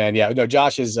 Nice, man. Yeah. No,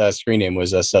 Josh's screen name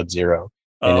was Sub-Zero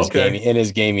in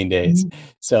his gaming days.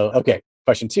 So, okay.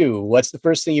 Question 2. What's the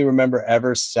first thing you remember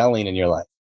ever selling in your life?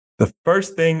 The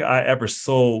first thing I ever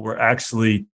sold were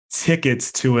actually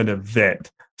tickets to an event.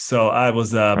 So I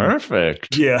was...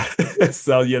 Perfect. Yeah.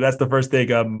 So, that's the first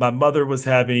thing. My mother was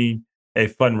having a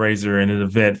fundraiser and an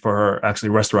event for her actually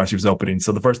restaurant she was opening.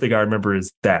 So the first thing I remember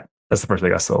is that. That's the first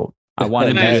thing I sold. I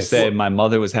wanted you to say my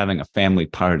mother was having a family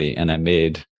party and I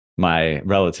made my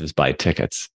relatives buy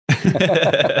tickets.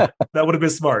 That would have been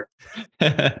smart.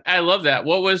 I love that.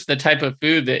 What was the type of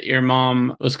food that your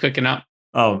mom was cooking up?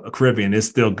 Oh, a Caribbean. It's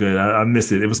still good. I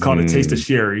miss it. It was called A Taste of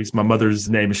Sherry's. My mother's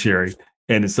name is Sherry.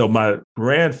 And so my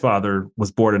grandfather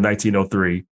was born in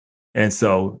 1903. And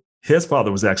so his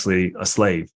father was actually a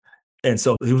slave. And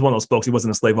so he was one of those folks. He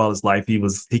wasn't a slave all his life.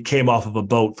 He came off of a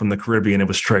boat from the Caribbean and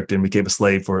was tricked and became a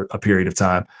slave for a period of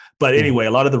time. But anyway,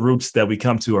 a lot of the roots that we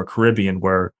come to are Caribbean,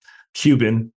 were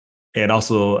Cuban and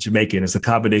also Jamaican. It's a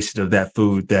combination of that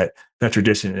food, that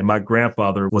tradition. And my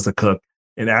grandfather was a cook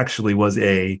and actually was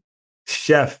a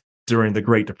chef during the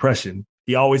Great Depression.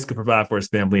 He always could provide for his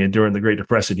family. And during the Great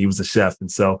Depression, he was a chef.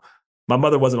 And so my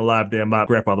mother wasn't alive then. My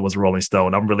grandfather was a Rolling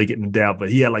Stone. I'm really getting him down, but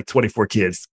he had like 24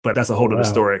 kids. But that's a whole other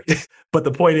story. But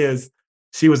the point is,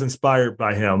 she was inspired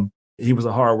by him. He was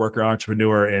a hard worker,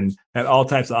 entrepreneur, and had all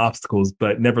types of obstacles,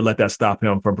 but never let that stop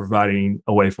him from providing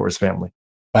a way for his family.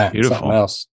 Wow, Beautiful. Something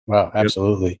else. Wow,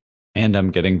 absolutely. And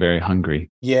I'm getting very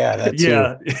hungry. Yeah, that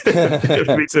too.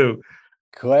 Yeah, me too.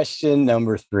 Question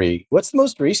number 3. What's the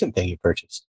most recent thing you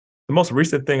purchased? The most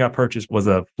recent thing I purchased was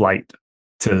a flight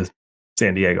to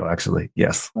San Diego, actually.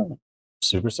 Yes. Oh,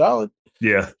 super solid.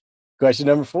 Yeah. Question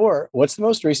number 4. What's the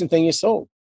most recent thing you sold?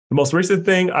 The most recent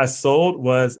thing I sold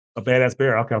was a badass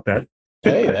bear. I'll count that.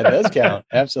 Hey, that does count.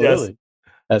 Absolutely.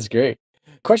 Yes. That's great.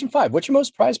 Question 5. What's your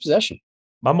most prized possession?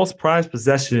 My most prized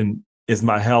possession is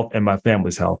my health and my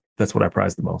family's health. That's what I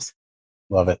prize the most.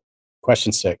 Love it.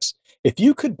 Question 6. If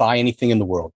you could buy anything in the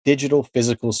world, digital,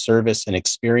 physical, service, and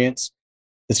experience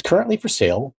that's currently for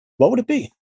sale, what would it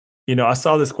be? You know, I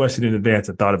saw this question in advance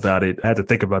and thought about it. I had to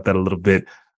think about that a little bit.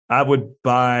 I would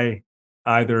buy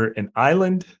either an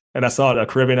island, and I saw a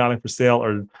Caribbean island for sale,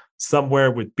 or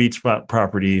somewhere with beachfront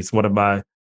properties. One of my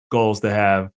goals to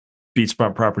have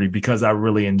beachfront property because I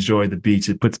really enjoy the beach.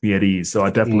 It puts me at ease. So I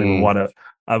definitely would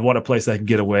I want a place I can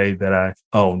get away that I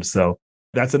own. So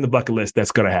that's in the bucket list.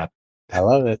 That's going to happen. I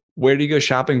love it. Where do you go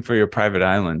shopping for your private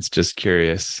islands? Just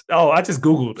curious. Oh, I just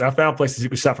Googled. I found places you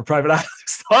can shop for private islands.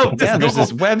 So yeah, there's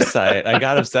this website. I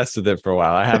got obsessed with it for a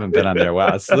while. I haven't been on there.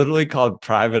 Wow. It's literally called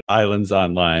Private Islands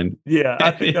Online. Yeah,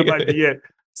 I think that might be it.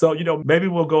 So, you know, maybe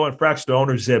we'll go in fractional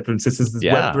ownership. And since this is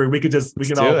Web3, we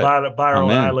can all buy our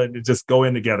own island and just go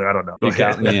in together. I don't know. You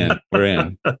got me in. We're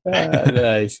in.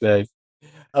 Nice.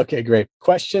 Okay, great.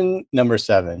 Question number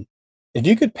 7. If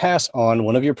you could pass on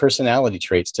one of your personality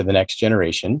traits to the next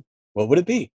generation, what would it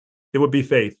be? It would be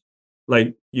faith.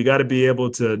 Like, you got to be able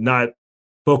to not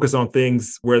focus on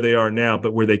things where they are now,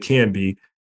 but where they can be.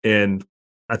 And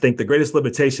I think the greatest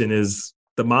limitation is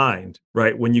the mind,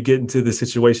 right? When you get into the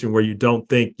situation where you don't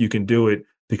think you can do it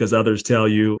because others tell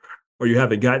you, or you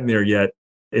haven't gotten there yet,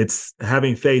 it's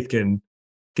having faith can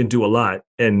do a lot.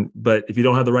 But if you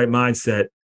don't have the right mindset,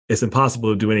 it's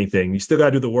impossible to do anything. You still got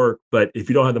to do the work, but if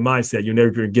you don't have the mindset, you're never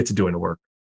going to get to doing the work.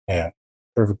 Yeah,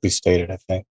 perfectly stated, I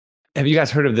think. Have you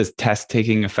guys heard of this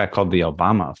test-taking effect called the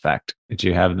Obama effect? Did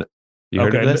you have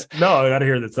heard of this? No, I got to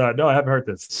hear this. No, I haven't heard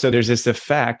this. So there's this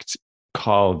effect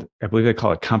called, I believe they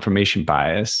call it confirmation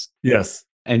bias. Yes.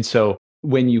 And so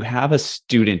when you have a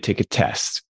student take a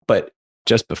test, but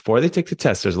just before they take the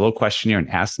test, there's a little questionnaire and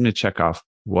ask them to check off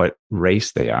what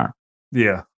race they are.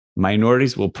 Yeah.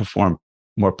 Minorities will perform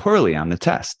more poorly on the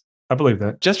test. I believe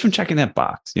that. Just from checking that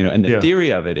box, you know, and the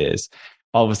theory of it is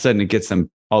all of a sudden it gets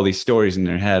them all these stories in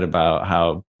their head about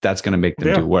how that's going to make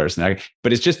them do worse.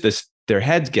 But it's just this, their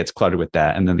heads gets cluttered with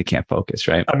that and then they can't focus,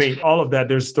 right? I mean, all of that,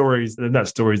 there's stories, not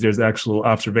stories, there's actual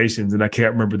observations, and I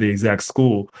can't remember the exact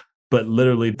school, but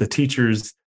literally the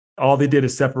teachers, all they did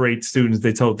is separate students.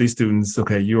 They told these students,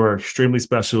 okay, you are extremely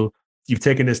special. You've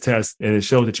taken this test and it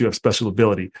shows that you have special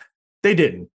ability. They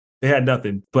didn't. They had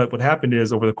nothing. But what happened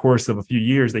is over the course of a few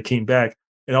years, they came back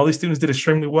and all these students did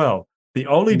extremely well. The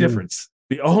only difference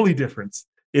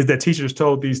is that teachers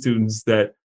told these students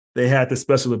that they had this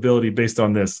special ability based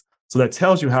on this. So that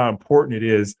tells you how important it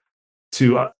is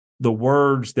to the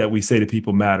words that we say to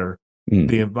people matter.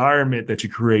 The environment that you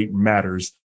create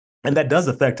matters. And that does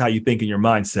affect how you think in your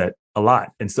mindset a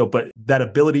lot. And so, but that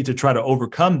ability to try to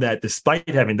overcome that, despite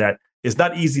having that, is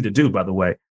not easy to do, by the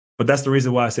way. But that's the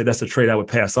reason why I say that's a trait I would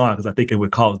pass on, because I think it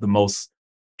would cause the most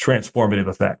transformative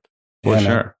effect. For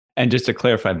sure. And just to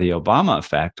clarify, the Obama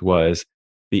effect was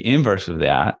the inverse of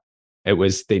that. It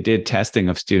was, they did testing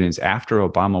of students after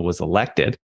Obama was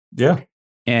elected. Yeah.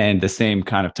 And the same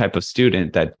kind of type of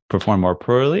student that performed more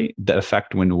poorly, the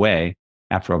effect went away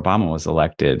after Obama was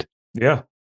elected. Yeah.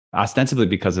 Ostensibly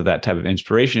because of that type of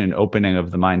inspiration and opening of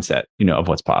the mindset, you know, of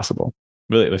what's possible.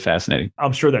 Really, it was fascinating.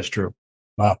 I'm sure that's true.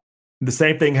 Wow. The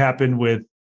same thing happened with,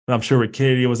 I'm sure when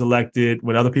Kennedy was elected,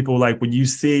 when other people, like when you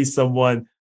see someone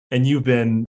and you've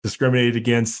been discriminated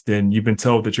against and you've been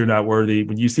told that you're not worthy,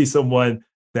 when you see someone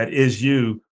that is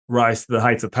you rise to the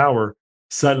heights of power,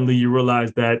 suddenly you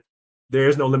realize that there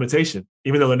is no limitation,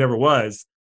 even though there never was.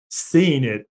 Seeing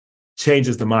it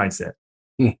changes the mindset.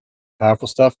 Powerful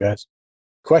stuff, guys.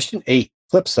 Question 8,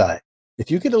 flip side. If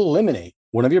you could eliminate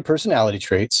one of your personality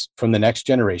traits from the next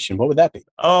generation, what would that be?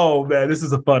 Oh, man, this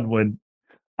is a fun one.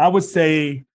 I would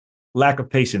say lack of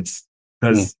patience,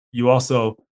 because you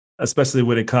also, especially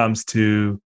when it comes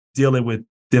to dealing with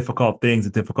difficult things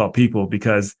and difficult people,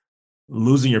 because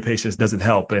losing your patience doesn't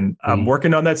help. And I'm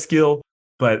working on that skill,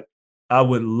 but I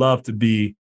would love to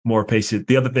be more patient.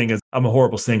 The other thing is I'm a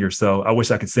horrible singer, so I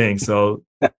wish I could sing. So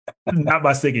not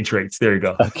my singing traits. There you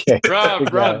go. Okay.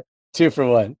 Rob, 2 for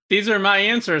 1. these are my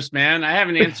answers, man. I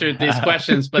haven't answered these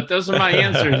questions, but those are my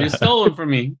answers. You stole them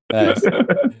from me. Nice.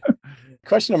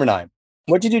 Question number 9.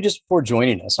 What did you do just before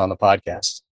joining us on the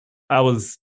podcast? I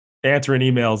was answering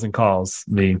emails and calls.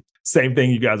 Same thing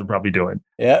you guys are probably doing.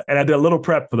 Yeah. And I did a little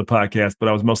prep for the podcast, but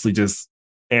I was mostly just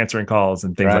answering calls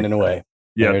and things Grinding like that. away.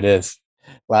 Yeah. There it is.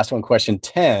 Last one, question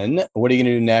 10. What are you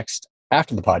going to do next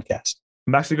after the podcast?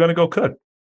 I'm actually going to go cook.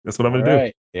 That's what I'm going to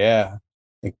do. Yeah.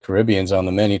 I think Caribbean's on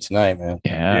the menu tonight, man.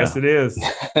 Yeah. Yes, it is.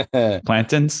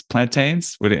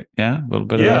 Plantains? Would it? Yeah, a little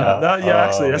bit of Yeah. that.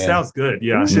 Actually, that sounds good.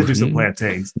 Yeah, I should do some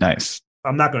plantains. Nice.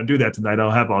 I'm not going to do that tonight. I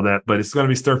don't have all that, but it's going to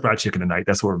be stir-fried chicken tonight.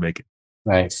 That's what we're making.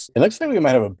 Nice. It looks like we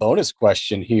might have a bonus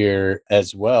question here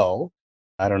as well.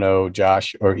 I don't know,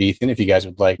 Josh or Ethan, if you guys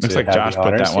would like Looks to like have Josh the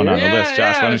put honors that one here. on the list.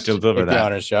 Josh, why don't you deliver Take the that?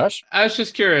 honors, Josh. I was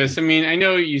just curious. I mean, I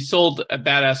know you sold a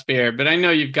badass beer, but I know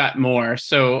you've got more.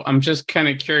 So I'm just kind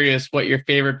of curious what your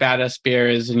favorite badass beer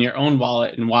is in your own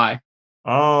wallet and why.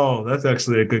 Oh, that's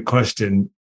actually a good question.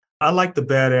 I like the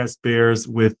badass bears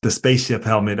with the spaceship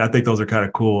helmet. I think those are kind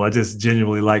of cool. I just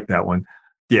genuinely like that one.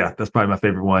 Yeah, that's probably my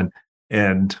favorite one.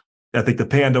 And I think the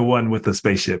panda one with the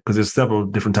spaceship, because there's several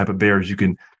different type of bears you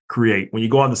can create. When you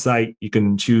go on the site, you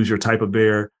can choose your type of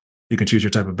bear, you can choose your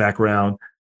type of background,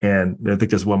 and I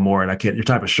think there's one more, and your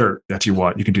type of shirt that you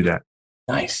want. You can do that.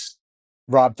 Nice.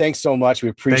 Rob, thanks so much. We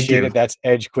appreciate it. That's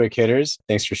Edge Quick Hitters.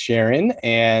 Thanks for sharing.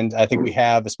 And I think we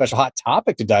have a special hot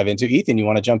topic to dive into. Ethan, you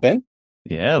want to jump in?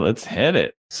 Yeah, let's hit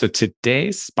it. So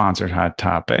today's sponsored hot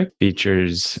topic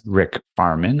features Rick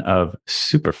Farman of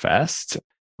Superfest.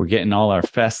 We're getting all our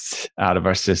fests out of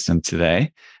our system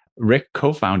today. Rick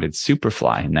co-founded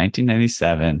Superfly in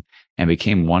 1997 and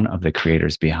became one of the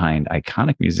creators behind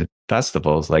iconic music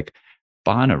festivals like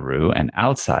Bonnaroo and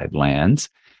Outside Lands.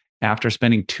 After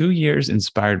spending 2 years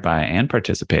inspired by and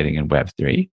participating in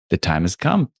Web3, the time has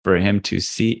come for him to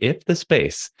see if the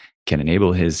space can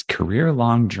enable his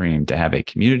career-long dream to have a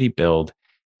community build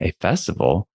a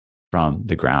festival from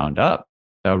the ground up.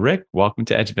 So Rick, welcome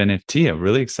to Edge of NFT. I'm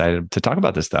really excited to talk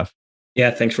about this stuff.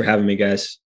 Yeah, thanks for having me,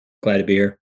 guys. Glad to be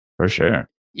here. For sure.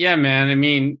 Yeah, man. I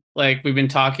mean, like we've been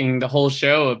talking the whole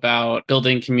show about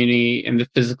building community in the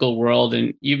physical world,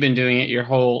 and you've been doing it your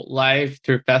whole life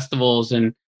through festivals.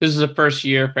 And this is the first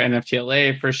year for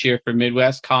NFTLA, first year for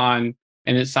Midwest Con,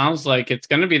 and it sounds like it's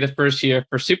going to be the first year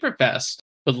for Superfest.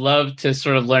 Would love to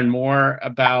sort of learn more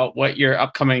about what your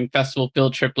upcoming festival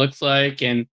field trip looks like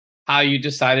and how you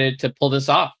decided to pull this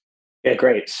off. Yeah,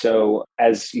 great. So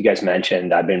as you guys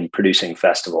mentioned, I've been producing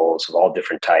festivals of all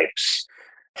different types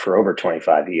for over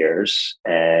 25 years.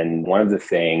 And one of the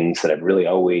things that I've really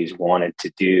always wanted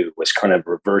to do was kind of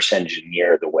reverse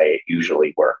engineer the way it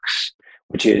usually works,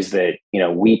 which is that,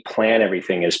 we plan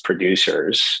everything as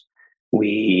producers.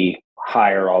 We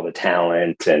hire all the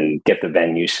talent and get the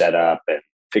venue set up and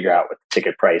figure out what the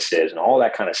ticket price is and all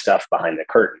that kind of stuff behind the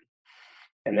curtain.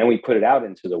 And then we put it out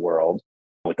into the world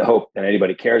with the hope that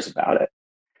anybody cares about it.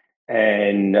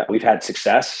 And we've had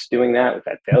success doing that. We've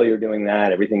had failure doing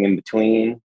that, everything in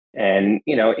between. And,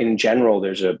 in general,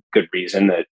 there's a good reason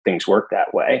that things work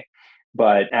that way.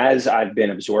 But as I've been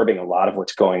absorbing a lot of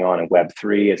what's going on in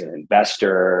Web3 as an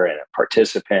investor and a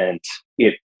participant,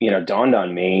 it, dawned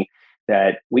on me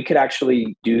that we could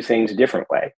actually do things a different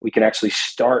way. We can actually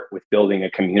start with building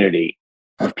a community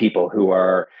of people who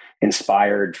are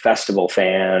inspired festival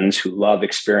fans, who love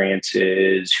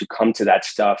experiences, who come to that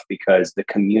stuff because the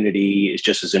community is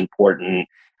just as important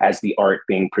as the art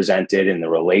being presented, and the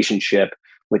relationship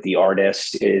with the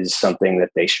artist is something that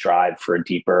they strive for a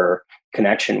deeper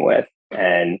connection with.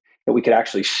 And that we could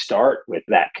actually start with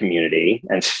that community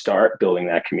and start building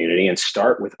that community and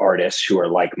start with artists who are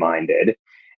like-minded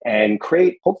and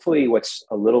create hopefully what's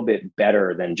a little bit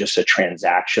better than just a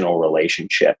transactional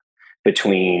relationship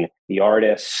between the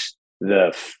artists,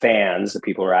 the fans, the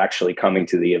people who are actually coming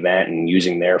to the event and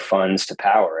using their funds to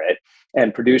power it,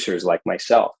 and producers like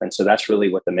myself. And so that's really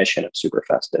what the mission of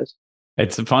Superfest is.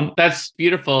 It's fun. That's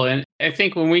beautiful. And I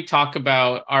think when we talk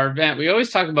about our event, we always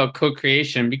talk about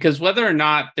co-creation, because whether or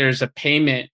not there's a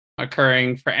payment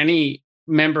occurring for any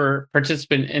member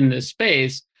participant in this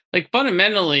space, like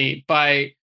fundamentally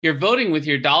you're voting with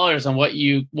your dollars on what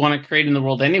you want to create in the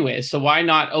world anyway. So why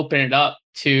not open it up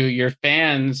to your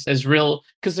fans as real,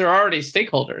 because they're already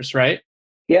stakeholders, right?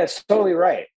 Yeah, it's totally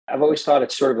right. I've always thought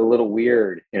it's sort of a little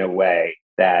weird in a way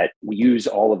that we use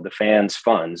all of the fans'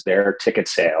 funds, their ticket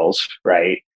sales,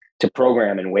 right, to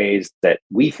program in ways that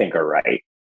we think are right,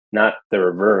 not the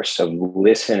reverse of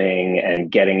listening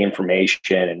and getting information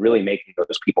and really making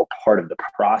those people part of the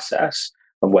process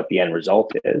of what the end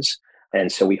result is.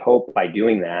 And so we hope by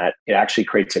doing that, it actually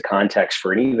creates a context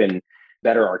for an even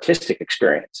better artistic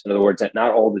experience. In other words, that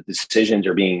not all the decisions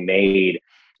are being made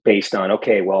based on,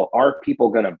 okay, well, are people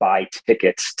going to buy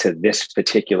tickets to this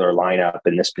particular lineup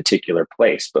in this particular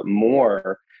place, but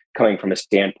more coming from a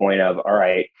standpoint of, all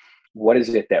right, what is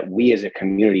it that we as a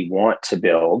community want to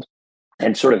build,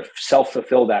 and sort of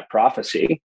self-fulfill that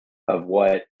prophecy of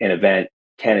what an event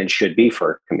can and should be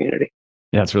for a community.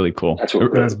 Yeah, that's really cool. That's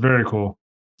very cool.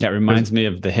 Yeah, it reminds me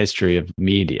of the history of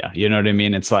media. You know what I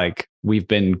mean? It's like we've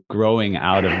been growing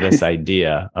out of this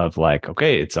idea of like,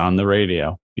 okay, it's on the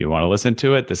radio. You want to listen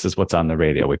to it? This is what's on the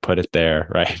radio. We put it there,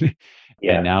 right?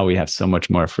 Yeah. And now we have so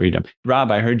much more freedom. Rob,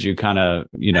 I heard you kind of,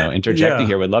 interjecting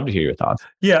here. Would love to hear your thoughts.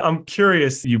 Yeah, I'm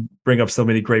curious. You bring up so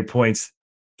many great points.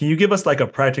 Can you give us like a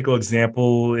practical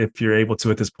example, if you're able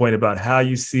to at this point, about how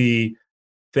you see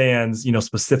fans,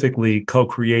 specifically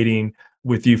co-creating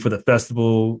with you for the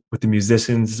festival, with the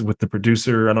musicians, with the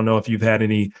producer? I don't know if you've had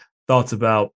any thoughts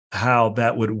about how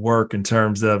that would work in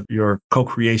terms of your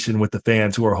co-creation with the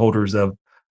fans who are holders of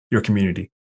your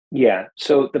community. Yeah.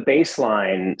 So the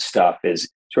baseline stuff is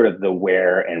sort of the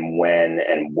where and when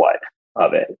and what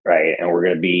of it, right? And we're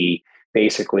going to be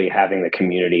basically having the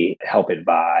community help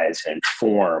advise and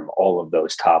form all of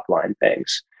those top line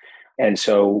things. And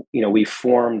so, we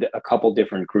formed a couple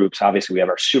different groups. Obviously, we have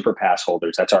our Super Pass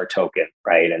holders. That's our token,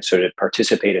 right? And so to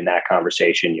participate in that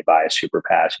conversation, you buy a Super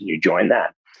Pass and you join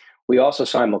that. We also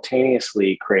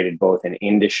simultaneously created both an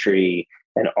industry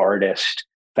and artist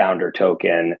founder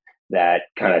token that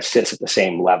kind of sits at the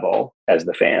same level as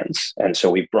the fans. And so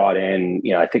we've brought in,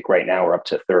 I think right now we're up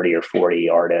to 30 or 40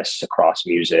 artists across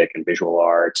music and visual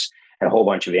arts, and a whole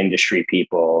bunch of industry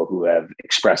people who have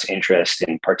expressed interest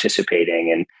in participating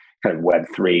in kind of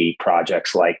Web3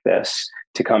 projects like this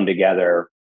to come together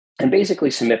and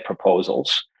basically submit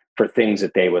proposals for things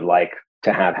that they would like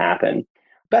to have happen.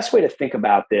 Best way to think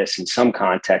about this in some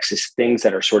context is things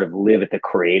that are sort of live at the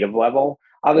creative level.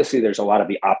 Obviously, there's a lot of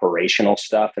the operational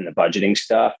stuff and the budgeting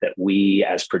stuff that we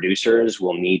as producers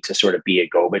will need to sort of be a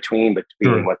go-between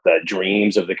between what the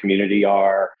dreams of the community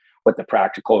are, what the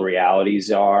practical realities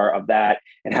are of that,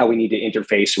 and how we need to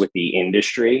interface with the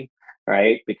industry,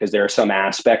 right? Because there are some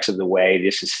aspects of the way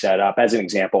this is set up. As an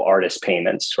example, artist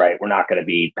payments, right? We're not going to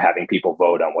be having people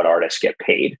vote on what artists get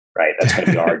paid, right? That's going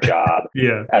to be our job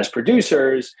as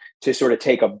producers to sort of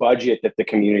take a budget that the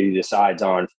community decides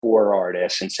on for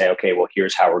artists and say, okay, well,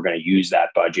 here's how we're going to use that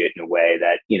budget in a way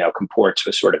that, comports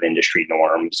with sort of industry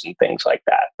norms and things like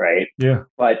that, right? Yeah.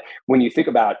 But when you think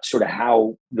about sort of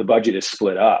how the budget is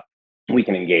split up, we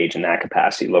can engage in that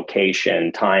capacity,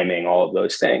 location, timing, all of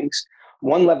those things.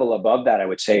 One level above that, I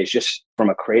would say, is just from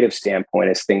a creative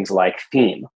standpoint, is things like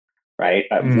theme, right?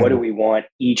 What do we want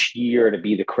each year to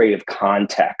be the creative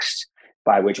context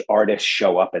by which artists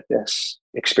show up at this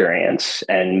experience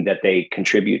and that they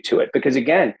contribute to it? Because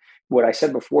again, what I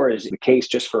said before is the case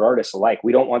just for artists alike.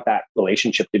 We don't want that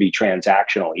relationship to be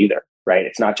transactional either, right?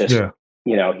 It's not just,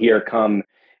 here, come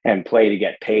and play to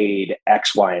get paid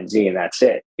X, Y, and Z, and that's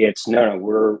it. It's no,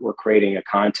 we're creating a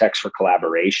context for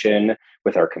collaboration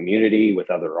with our community, with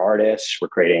other artists. We're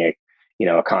creating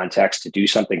a context to do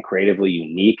something creatively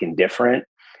unique and different.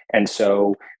 And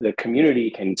so the community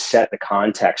can set the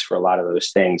context for a lot of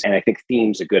those things. And I think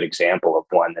theme's a good example of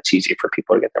one that's easy for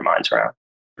people to get their minds around.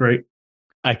 Great.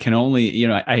 I can only,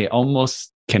 I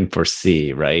almost can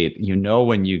foresee, right?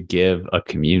 When you give a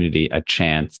community a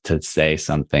chance to say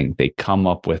something, they come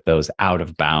up with those out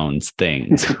of bounds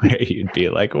things where you'd be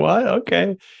like, what?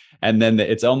 Okay. And then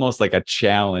it's almost like a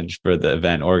challenge for the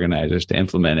event organizers to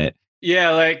implement it. Yeah,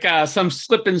 like some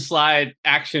slip and slide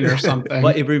action or something.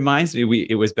 Well, it reminds me,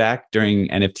 it was back during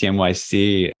NFT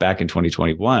NYC back in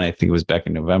 2021. I think it was back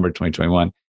in November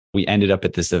 2021. We ended up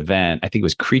at this event. I think it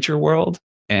was Creature World.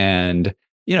 And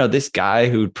this guy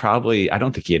who I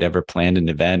don't think he had ever planned an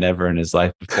event ever in his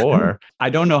life before. I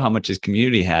don't know how much his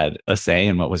community had a say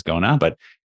in what was going on, but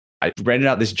I rented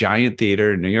out this giant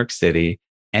theater in New York City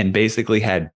and basically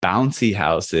had bouncy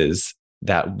houses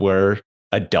that were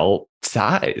adult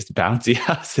sized bouncy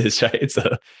houses, right?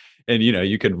 So And,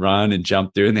 you could run and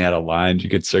jump through, and they had a line you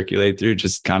could circulate through,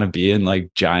 just kind of be in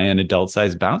like giant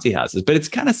adult-sized bouncy houses. But it's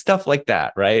kind of stuff like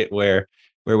that, right? Where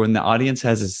when the audience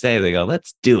has a say, they go,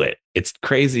 let's do it. It's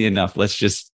crazy enough.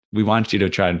 We want you to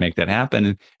try and make that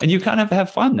happen. And you kind of have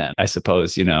fun then, I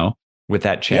suppose, with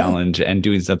that challenge and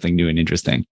doing something new and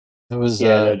interesting. It was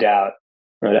no doubt.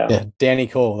 Yeah, Danny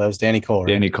Cole. That was Danny Cole.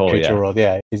 Right? Danny Cole, Future World.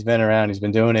 Yeah, he's been around. He's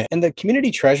been doing it. And the community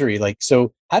treasury,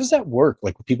 so how does that work?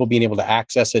 Like, with people being able to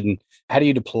access it, and how do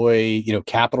you deploy,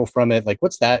 capital from it? Like,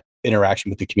 what's that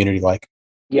interaction with the community like?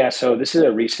 Yeah, so this is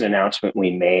a recent announcement we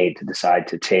made to decide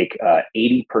to take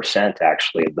 80%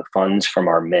 actually of the funds from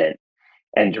our mint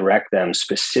and direct them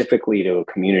specifically to a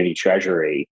community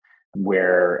treasury,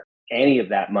 where any of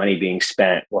that money being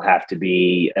spent will have to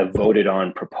be a voted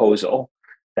on proposal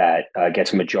that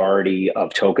gets a majority of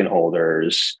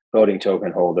voting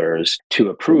token holders to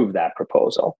approve that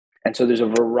proposal. And so there's a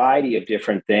variety of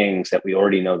different things that we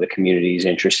already know the community is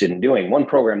interested in doing. One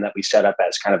program that we set up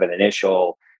as kind of an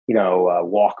initial,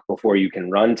 walk before you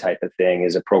can run type of thing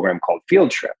is a program called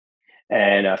Field Trip.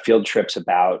 And Field Trip's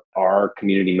about our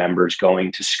community members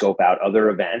going to scope out other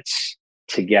events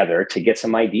together to get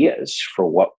some ideas for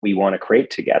what we want to create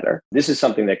together. This is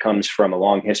something that comes from a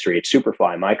long history at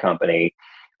Superfly, my company,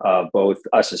 both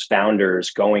us as founders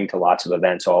going to lots of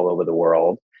events all over the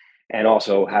world, and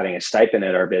also having a stipend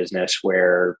at our business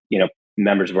where,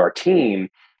 members of our team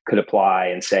could apply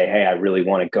and say, hey, I really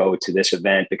want to go to this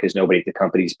event because nobody at the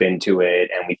company's been to it,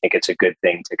 and we think it's a good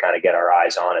thing to kind of get our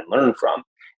eyes on and learn from.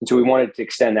 And so we wanted to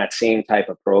extend that same type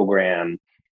of program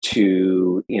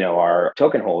to, our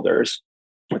token holders,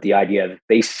 with the idea that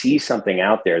they see something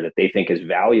out there that they think is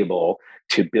valuable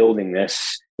to building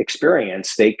this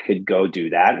experience, they could go do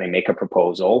that, and they make a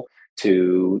proposal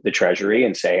to the treasury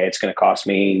and say, hey, it's going to cost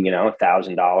me,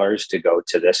 $1,000 to go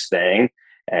to this thing.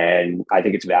 And I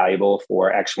think it's valuable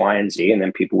for X, Y, and Z. And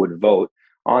then people would vote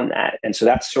on that. And so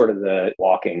that's sort of the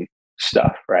walking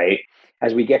stuff, right?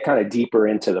 As we get kind of deeper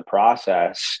into the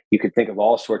process, you could think of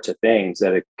all sorts of things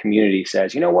that a community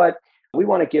says, you know what? We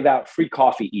want to give out free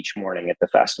coffee each morning at the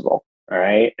festival. All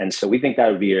right. And so we think that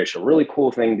would be a really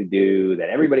cool thing to do, that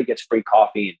everybody gets free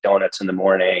coffee and donuts in the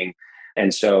morning.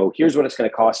 And so here's what it's going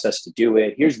to cost us to do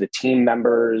it. Here's the team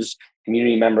members,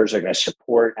 community members are going to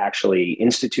support actually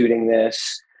instituting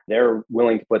this. They're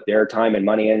willing to put their time and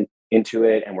money into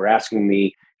it. And we're asking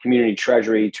the community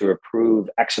treasury to approve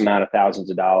X amount of thousands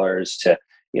of dollars to,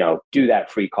 do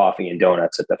that free coffee and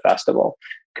donuts at the festival.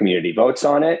 Community votes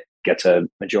on it, gets a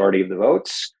majority of the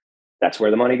votes. That's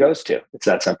where the money goes to. It's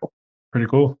that simple. Pretty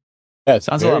cool. Yeah, it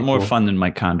sounds a lot more fun than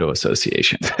my condo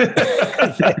association.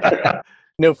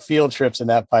 No field trips in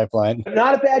that pipeline.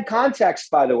 Not a bad context,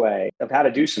 by the way, of how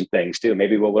to do some things too.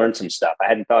 Maybe we'll learn some stuff. I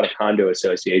hadn't thought of condo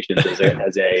associations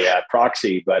as a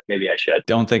proxy, but maybe I should.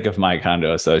 Don't think of my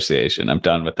condo association. I'm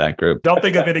done with that group. Don't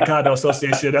think of any condo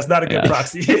association. That's not a good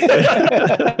proxy.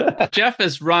 Jeff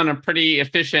has run a pretty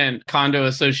efficient condo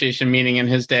association meeting in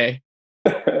his day.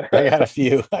 I got a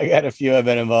few I've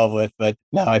been involved with, but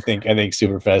no, I think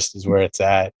Superfest is where it's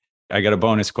at. I got a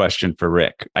bonus question for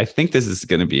Rick. I think this is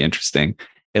going to be interesting.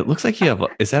 It looks like you have,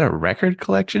 is that a record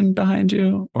collection behind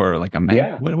you, or like a,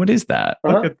 yeah. What is that?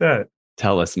 Look at that.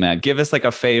 Tell us, man. Give us like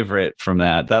a favorite from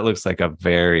that. That looks like a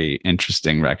very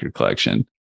interesting record collection.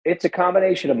 It's a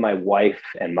combination of my wife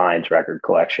and mine's record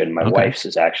collection. My wife's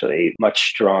is actually much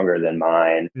stronger than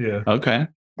mine. Yeah. Okay.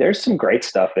 There's some great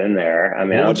stuff in there. I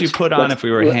mean, what would you put on if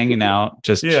we were hanging out,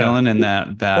 just chilling in that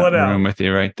room with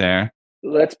you right there?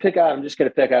 Let's pick out. I'm just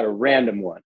going to pick out a random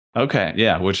one. Okay.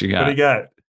 Yeah. What you got? What do you got?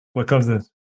 What comes in?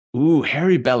 Ooh,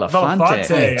 Harry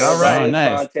Belafonte. All right. Oh,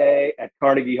 nice. Belafonte at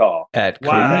Carnegie Hall.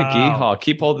 Carnegie Hall.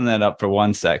 Keep holding that up for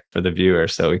 1 sec for the viewer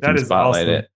so we can spotlight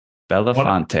it.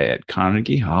 Belafonte at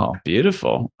Carnegie Hall.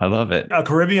 Beautiful. I love it. A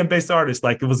Caribbean-based artist,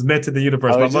 like it was meant to the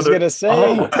universe. I was just going to say.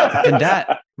 And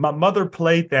that. My mother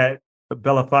played that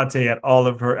Belafonte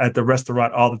at the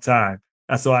restaurant all the time.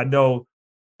 And so I know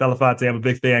Belafonte, I'm a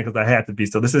big fan because I had to be.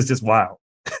 So this is just wild.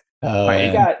 We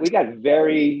got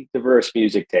very diverse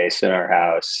music tastes in our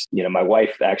house. My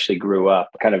wife actually grew up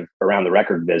kind of around the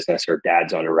record business. Her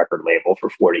dad's on a record label for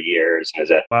 40 years and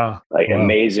is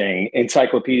amazing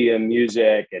encyclopedia of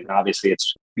music. And obviously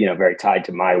it's, very tied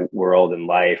to my world and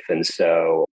life. And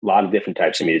so a lot of different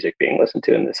types of music being listened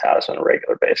to in this house on a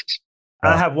regular basis.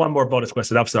 I have one more bonus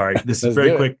question. I'm sorry. This is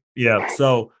very quick. Yeah.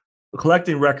 So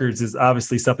collecting records is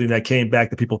obviously something that came back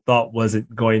that people thought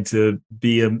wasn't going to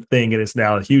be a thing, and it's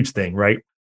now a huge thing, right?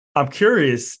 I'm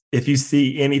curious if you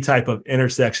see any type of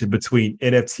intersection between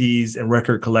NFTs and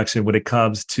record collection when it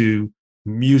comes to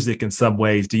music in some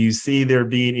ways. Do you see there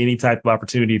being any type of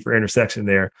opportunity for intersection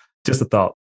there? Just a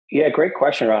thought. Yeah, great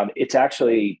question, Rob. It's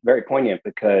actually very poignant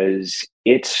because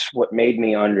it's what made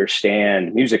me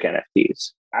understand music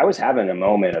NFTs. I was having a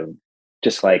moment of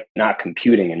just like not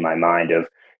computing in my mind of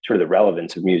sort of the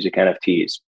relevance of music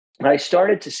NFTs. And I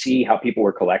started to see how people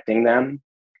were collecting them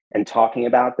and talking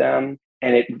about them.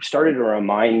 And it started to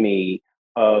remind me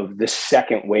of the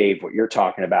second wave, what you're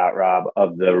talking about, Rob,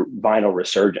 of the vinyl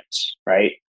resurgence,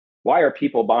 right? Why are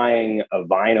people buying a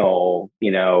vinyl,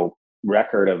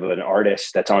 record of an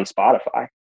artist that's on Spotify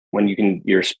when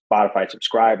you're a Spotify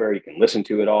subscriber, you can listen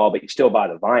to it all, but you still buy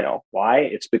the vinyl? Why?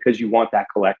 It's because you want that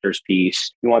collector's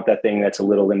piece. You want that thing that's a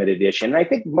little limited edition. And I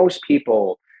think most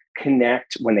people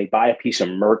connect when they buy a piece of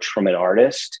merch from an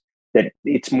artist that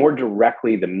it's more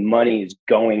directly the money is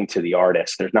going to the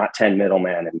artist. There's not 10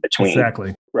 middlemen in between.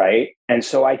 Exactly. Right. And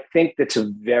so I think that's a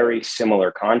very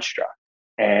similar construct.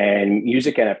 And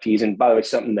music NFTs, and by the way,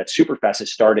 something that Superfest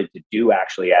has started to do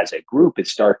actually as a group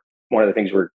is one of the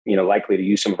things we're likely to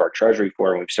use some of our treasury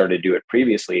for, and we've started to do it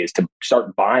previously, is to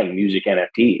start buying music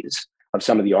NFTs of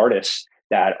some of the artists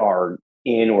that are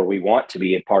in or we want to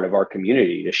be a part of our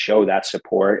community to show that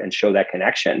support and show that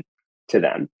connection to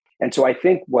them. And so I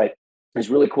think what is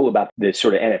really cool about this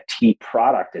sort of NFT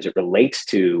product as it relates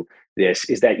to this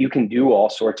is that you can do all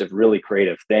sorts of really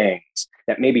creative things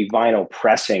that maybe vinyl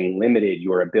pressing limited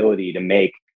your ability to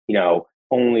make,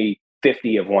 only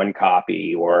 50 of one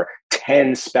copy or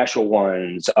 10 special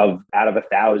ones out of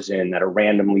 1,000 that are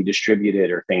randomly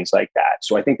distributed or things like that.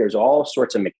 So I think there's all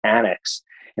sorts of mechanics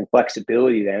and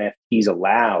flexibility that NFTs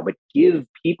allow, but give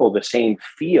people the same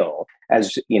feel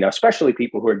as, especially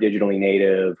people who are digitally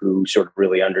native, who sort of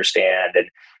really understand and,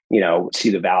 see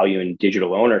the value in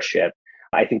digital ownership.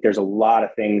 I think there's a lot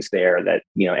of things there that,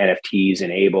 NFTs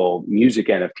enable music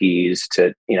NFTs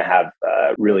to, have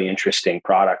really interesting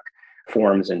product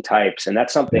forms and types. And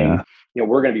that's something,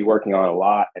 we're going to be working on a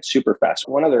lot at Superfest.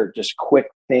 One other just quick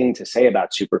thing to say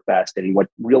about Superfest and what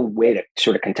real way to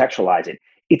sort of contextualize it.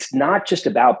 It's not just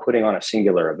about putting on a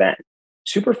singular event.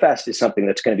 Superfest is something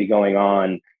that's going to be going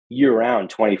on year round,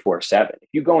 24/7. If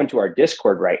you go into our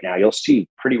Discord right now, you'll see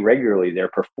pretty regularly there are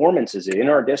performances in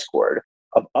our Discord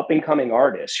of up and coming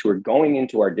artists who are going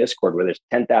into our Discord where there's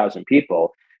 10,000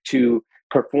 people to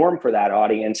perform for that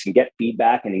audience and get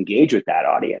feedback and engage with that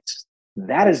audience.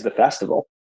 That is the festival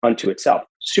unto itself.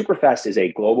 Superfest is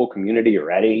a global community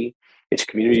already. It's a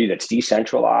community that's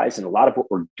decentralized, and a lot of what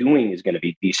we're doing is going to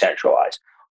be decentralized.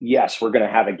 Yes, we're going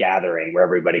to have a gathering where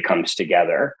everybody comes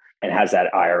together and has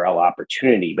that IRL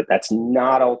opportunity, but that's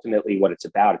not ultimately what it's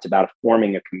about. It's about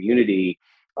forming a community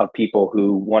of people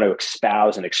who want to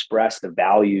espouse and express the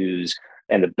values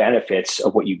and the benefits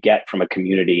of what you get from a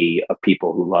community of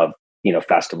people who love,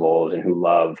 festivals and who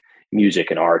love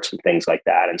music and arts and things like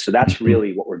that. And so that's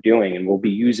really what we're doing. And we'll be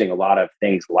using a lot of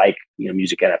things like,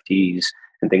 music NFTs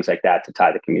and things like that to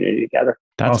tie the community together.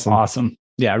 That's awesome.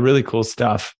 Yeah, really cool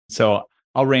stuff. So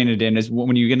I'll rein it in is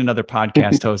when you get another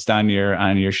podcast host on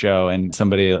your show and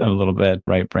somebody a little bit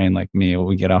right brain like me,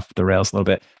 we get off the rails a little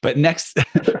bit. But next,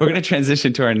 we're going to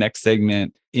transition to our next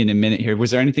segment in a minute here.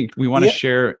 Was there anything we want to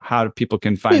share how people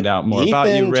can find out more about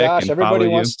you, Rick? Josh, and everybody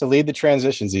wants to lead the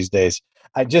transitions these days.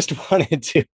 I just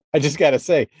got to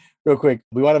say real quick,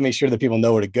 we want to make sure that people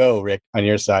know where to go, Rick, on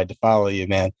your side to follow you,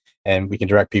 man. And we can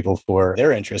direct people for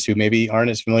their interests who maybe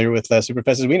aren't as familiar with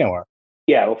Superfest as we know are.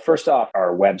 Yeah, well, first off,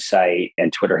 our website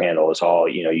and Twitter handle is all,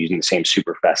 using the same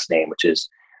Superfest name, which is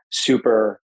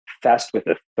Superfest with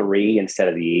a 3 instead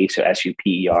of the E. So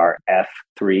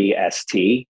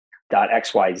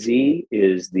SUPERF3ST.xyz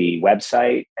is the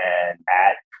website, and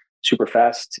at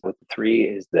Superfest with the 3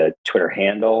 is the Twitter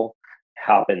handle.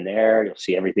 Hop in there. You'll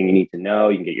see everything you need to know.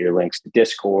 You can get your links to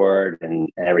Discord and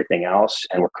everything else.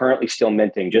 And we're currently still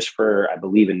minting just for, I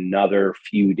believe, another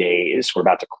few days. We're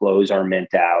about to close our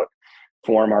mint out,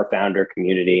 form our founder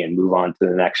community, and move on to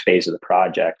the next phase of the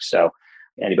project. So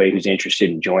anybody who's interested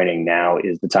in joining, now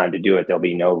is the time to do it. There'll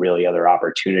be no really other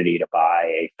opportunity to buy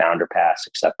a founder pass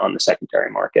except on the secondary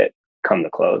market come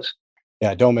the close.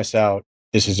 Yeah, don't miss out.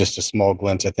 This is just a small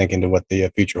glimpse, I think, into what the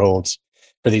future holds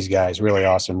for these guys. Really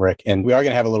awesome, Rick. And we are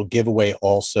going to have a little giveaway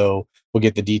also. We'll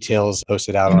get the details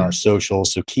posted out on our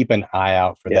socials. So keep an eye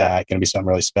out for that. Going to be something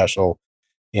really special.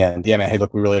 And yeah, man, hey,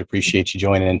 look, we really appreciate you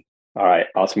joining. All right.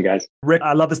 Awesome, guys. Rick,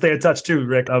 I'd love to stay in touch too,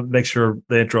 Rick. I'll make sure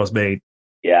the intro is made.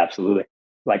 Yeah, absolutely.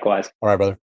 Likewise. All right,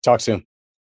 brother. Talk soon.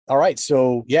 All right.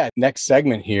 So yeah, next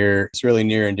segment here, it's really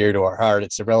near and dear to our heart.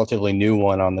 It's a relatively new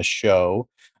one on the show,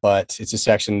 but it's a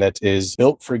section that is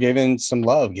built for giving some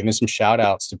love, giving some shout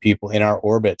outs to people in our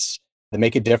orbits that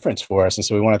make a difference for us. And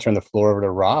so we want to turn the floor over to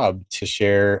Rob to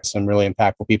share some really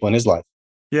impactful people in his life.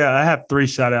 Yeah, I have 3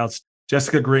 shout outs.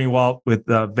 Jessica Greenwald with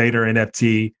Vader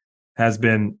NFT. has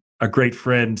been a great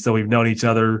friend. So we've known each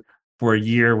other for a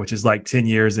year, which is like 10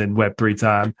 years in Web3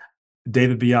 time.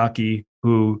 David Bianchi,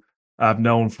 who I've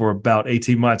known for about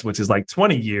 18 months, which is like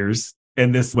 20 years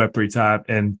in this Web3 time,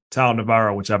 and Tal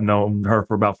Navarro, which I've known her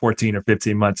for about 14 or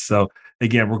 15 months. So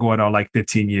again, we're going on like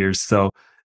 15 years. So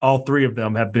all three of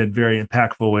them have been very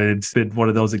impactful. And it's been one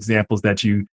of those examples that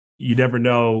you never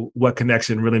know what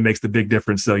connection really makes the big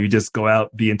difference. So you just go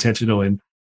out, be intentional, and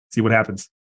see what happens.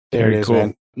 There it is, cool.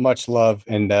 Man. Much love.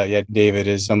 And David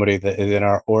is somebody that is in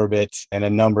our orbit in a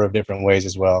number of different ways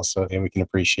as well. So we can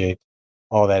appreciate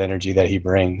all that energy that he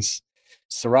brings.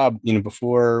 So Rob,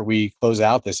 before we close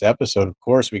out this episode, of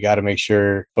course, we got to make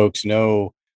sure folks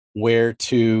know where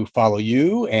to follow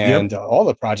you and all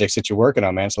the projects that you're working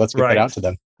on, man. So let's get that out to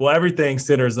them. Well, everything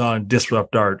centers on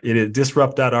Disrupt Art.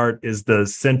 Disrupt.art is the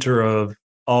center of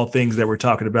all things that we're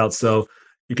talking about. So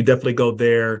you can definitely go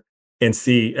there and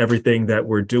see everything that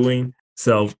we're doing.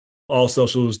 So all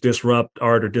socials, Disrupt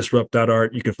Art or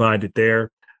Disrupt.art, you can find it there.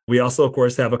 We also, of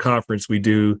course, have a conference we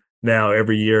do now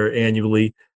every year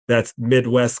annually. That's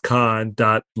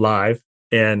MidwestCon.live.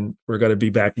 And we're going to be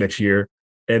back next year.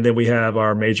 And then we have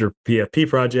our major PFP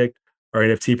project, our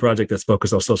NFT project that's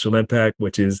focused on social impact,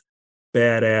 which is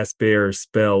Badass Bears,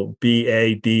 spelled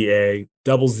BADAZZ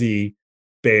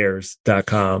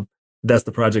bears.com. That's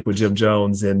the project with Jim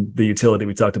Jones, and the utility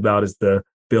we talked about is the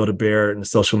Build a Bear and the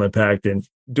social impact, and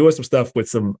doing some stuff with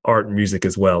some art and music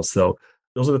as well. So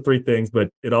those are the three things, but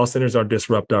it all centers on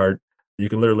Disrupt Art. You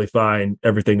can literally find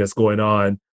everything that's going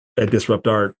on at Disrupt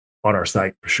Art on our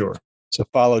site for sure. So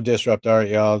follow Disrupt Art,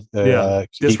 y'all.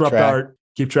 Disrupt Art.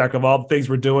 Keep track of all the things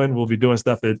we're doing. We'll be doing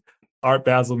stuff at Art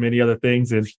Basel, many other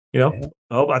things. And,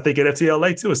 I think NFT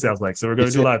LA too, it sounds like. So we're going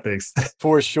to do a lot of things.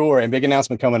 For sure. And big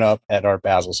announcement coming up at Art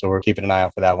Basel. So we're keeping an eye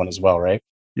out for that one as well, right?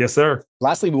 Yes, sir.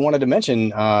 Lastly, we wanted to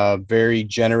mention a very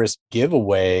generous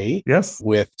giveaway. Yes.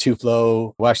 With two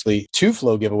flow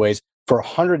giveaways for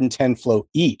 110 flow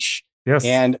each. Yes.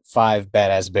 And 5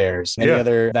 Badass Bears. Any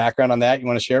other background on that you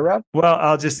want to share, Rob? Well,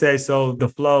 I'll just say, so the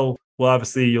flow, well,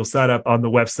 obviously you'll sign up on the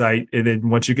website. And then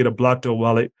once you get a Blocto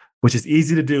wallet, which is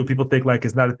easy to do, people think like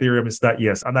it's not Ethereum. It's not.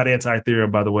 Yes, I'm not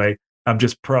anti-Ethereum, by the way. I'm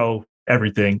just pro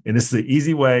everything. And this is an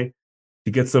easy way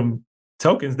to get some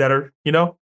tokens that are,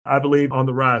 I believe on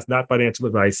the rise, not financial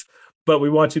advice. But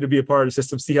we want you to be a part of the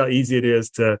system, see how easy it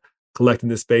is to collect in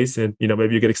this space. And,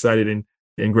 maybe you get excited and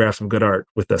grab some good art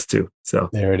with us too. So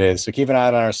there it is. So keep an eye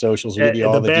on our socials. We'll give you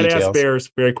all the details. Badass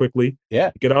Bears, very quickly.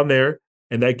 Yeah. Get on there.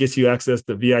 And that gets you access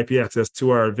to VIP access to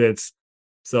our events.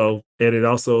 So, and it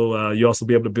also, you also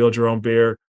be able to build your own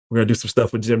bear. We're going to do some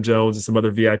stuff with Jim Jones and some other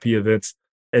VIP events.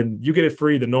 And you get it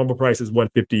free. The normal price is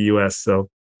 $150 US. So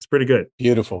it's pretty good.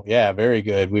 Beautiful. Yeah, very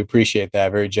good. We appreciate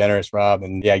that. Very generous, Rob.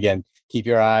 And again, keep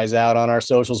your eyes out on our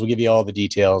socials. We'll give you all the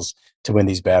details to win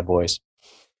these bad boys.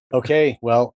 Okay.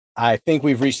 Well, I think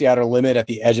we've reached the outer limit at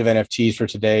the edge of NFTs for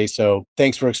today. So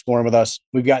thanks for exploring with us.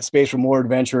 We've got space for more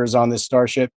adventurers on this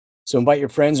starship. So invite your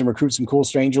friends and recruit some cool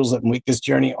strangers that make this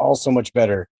journey all so much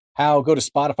better. How? Go to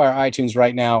Spotify or iTunes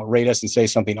right now, rate us and say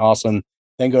something awesome.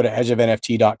 Then go to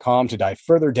edgeofnft.com to dive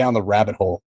further down the rabbit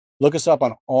hole. Look us up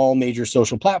on all major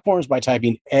social platforms by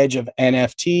typing Edge of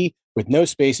NFT with no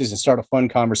spaces and start a fun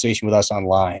conversation with us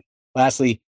online.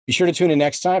 Lastly, be sure to tune in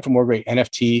next time for more great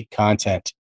NFT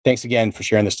content. Thanks again for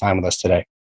sharing this time with us today.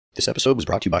 This episode was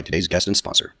brought to you by today's guest and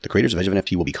sponsor. The creators of Edge of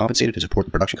NFT will be compensated to support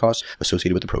the production costs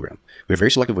associated with the program. We are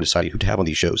very selective when deciding who to have on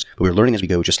these shows, but we are learning as we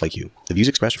go just like you. The views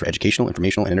expressed are for educational,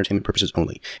 informational, and entertainment purposes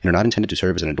only, and are not intended to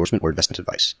serve as an endorsement or investment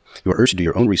advice. You are urged to do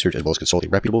your own research as well as consult a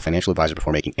reputable financial advisor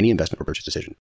before making any investment or purchase decision.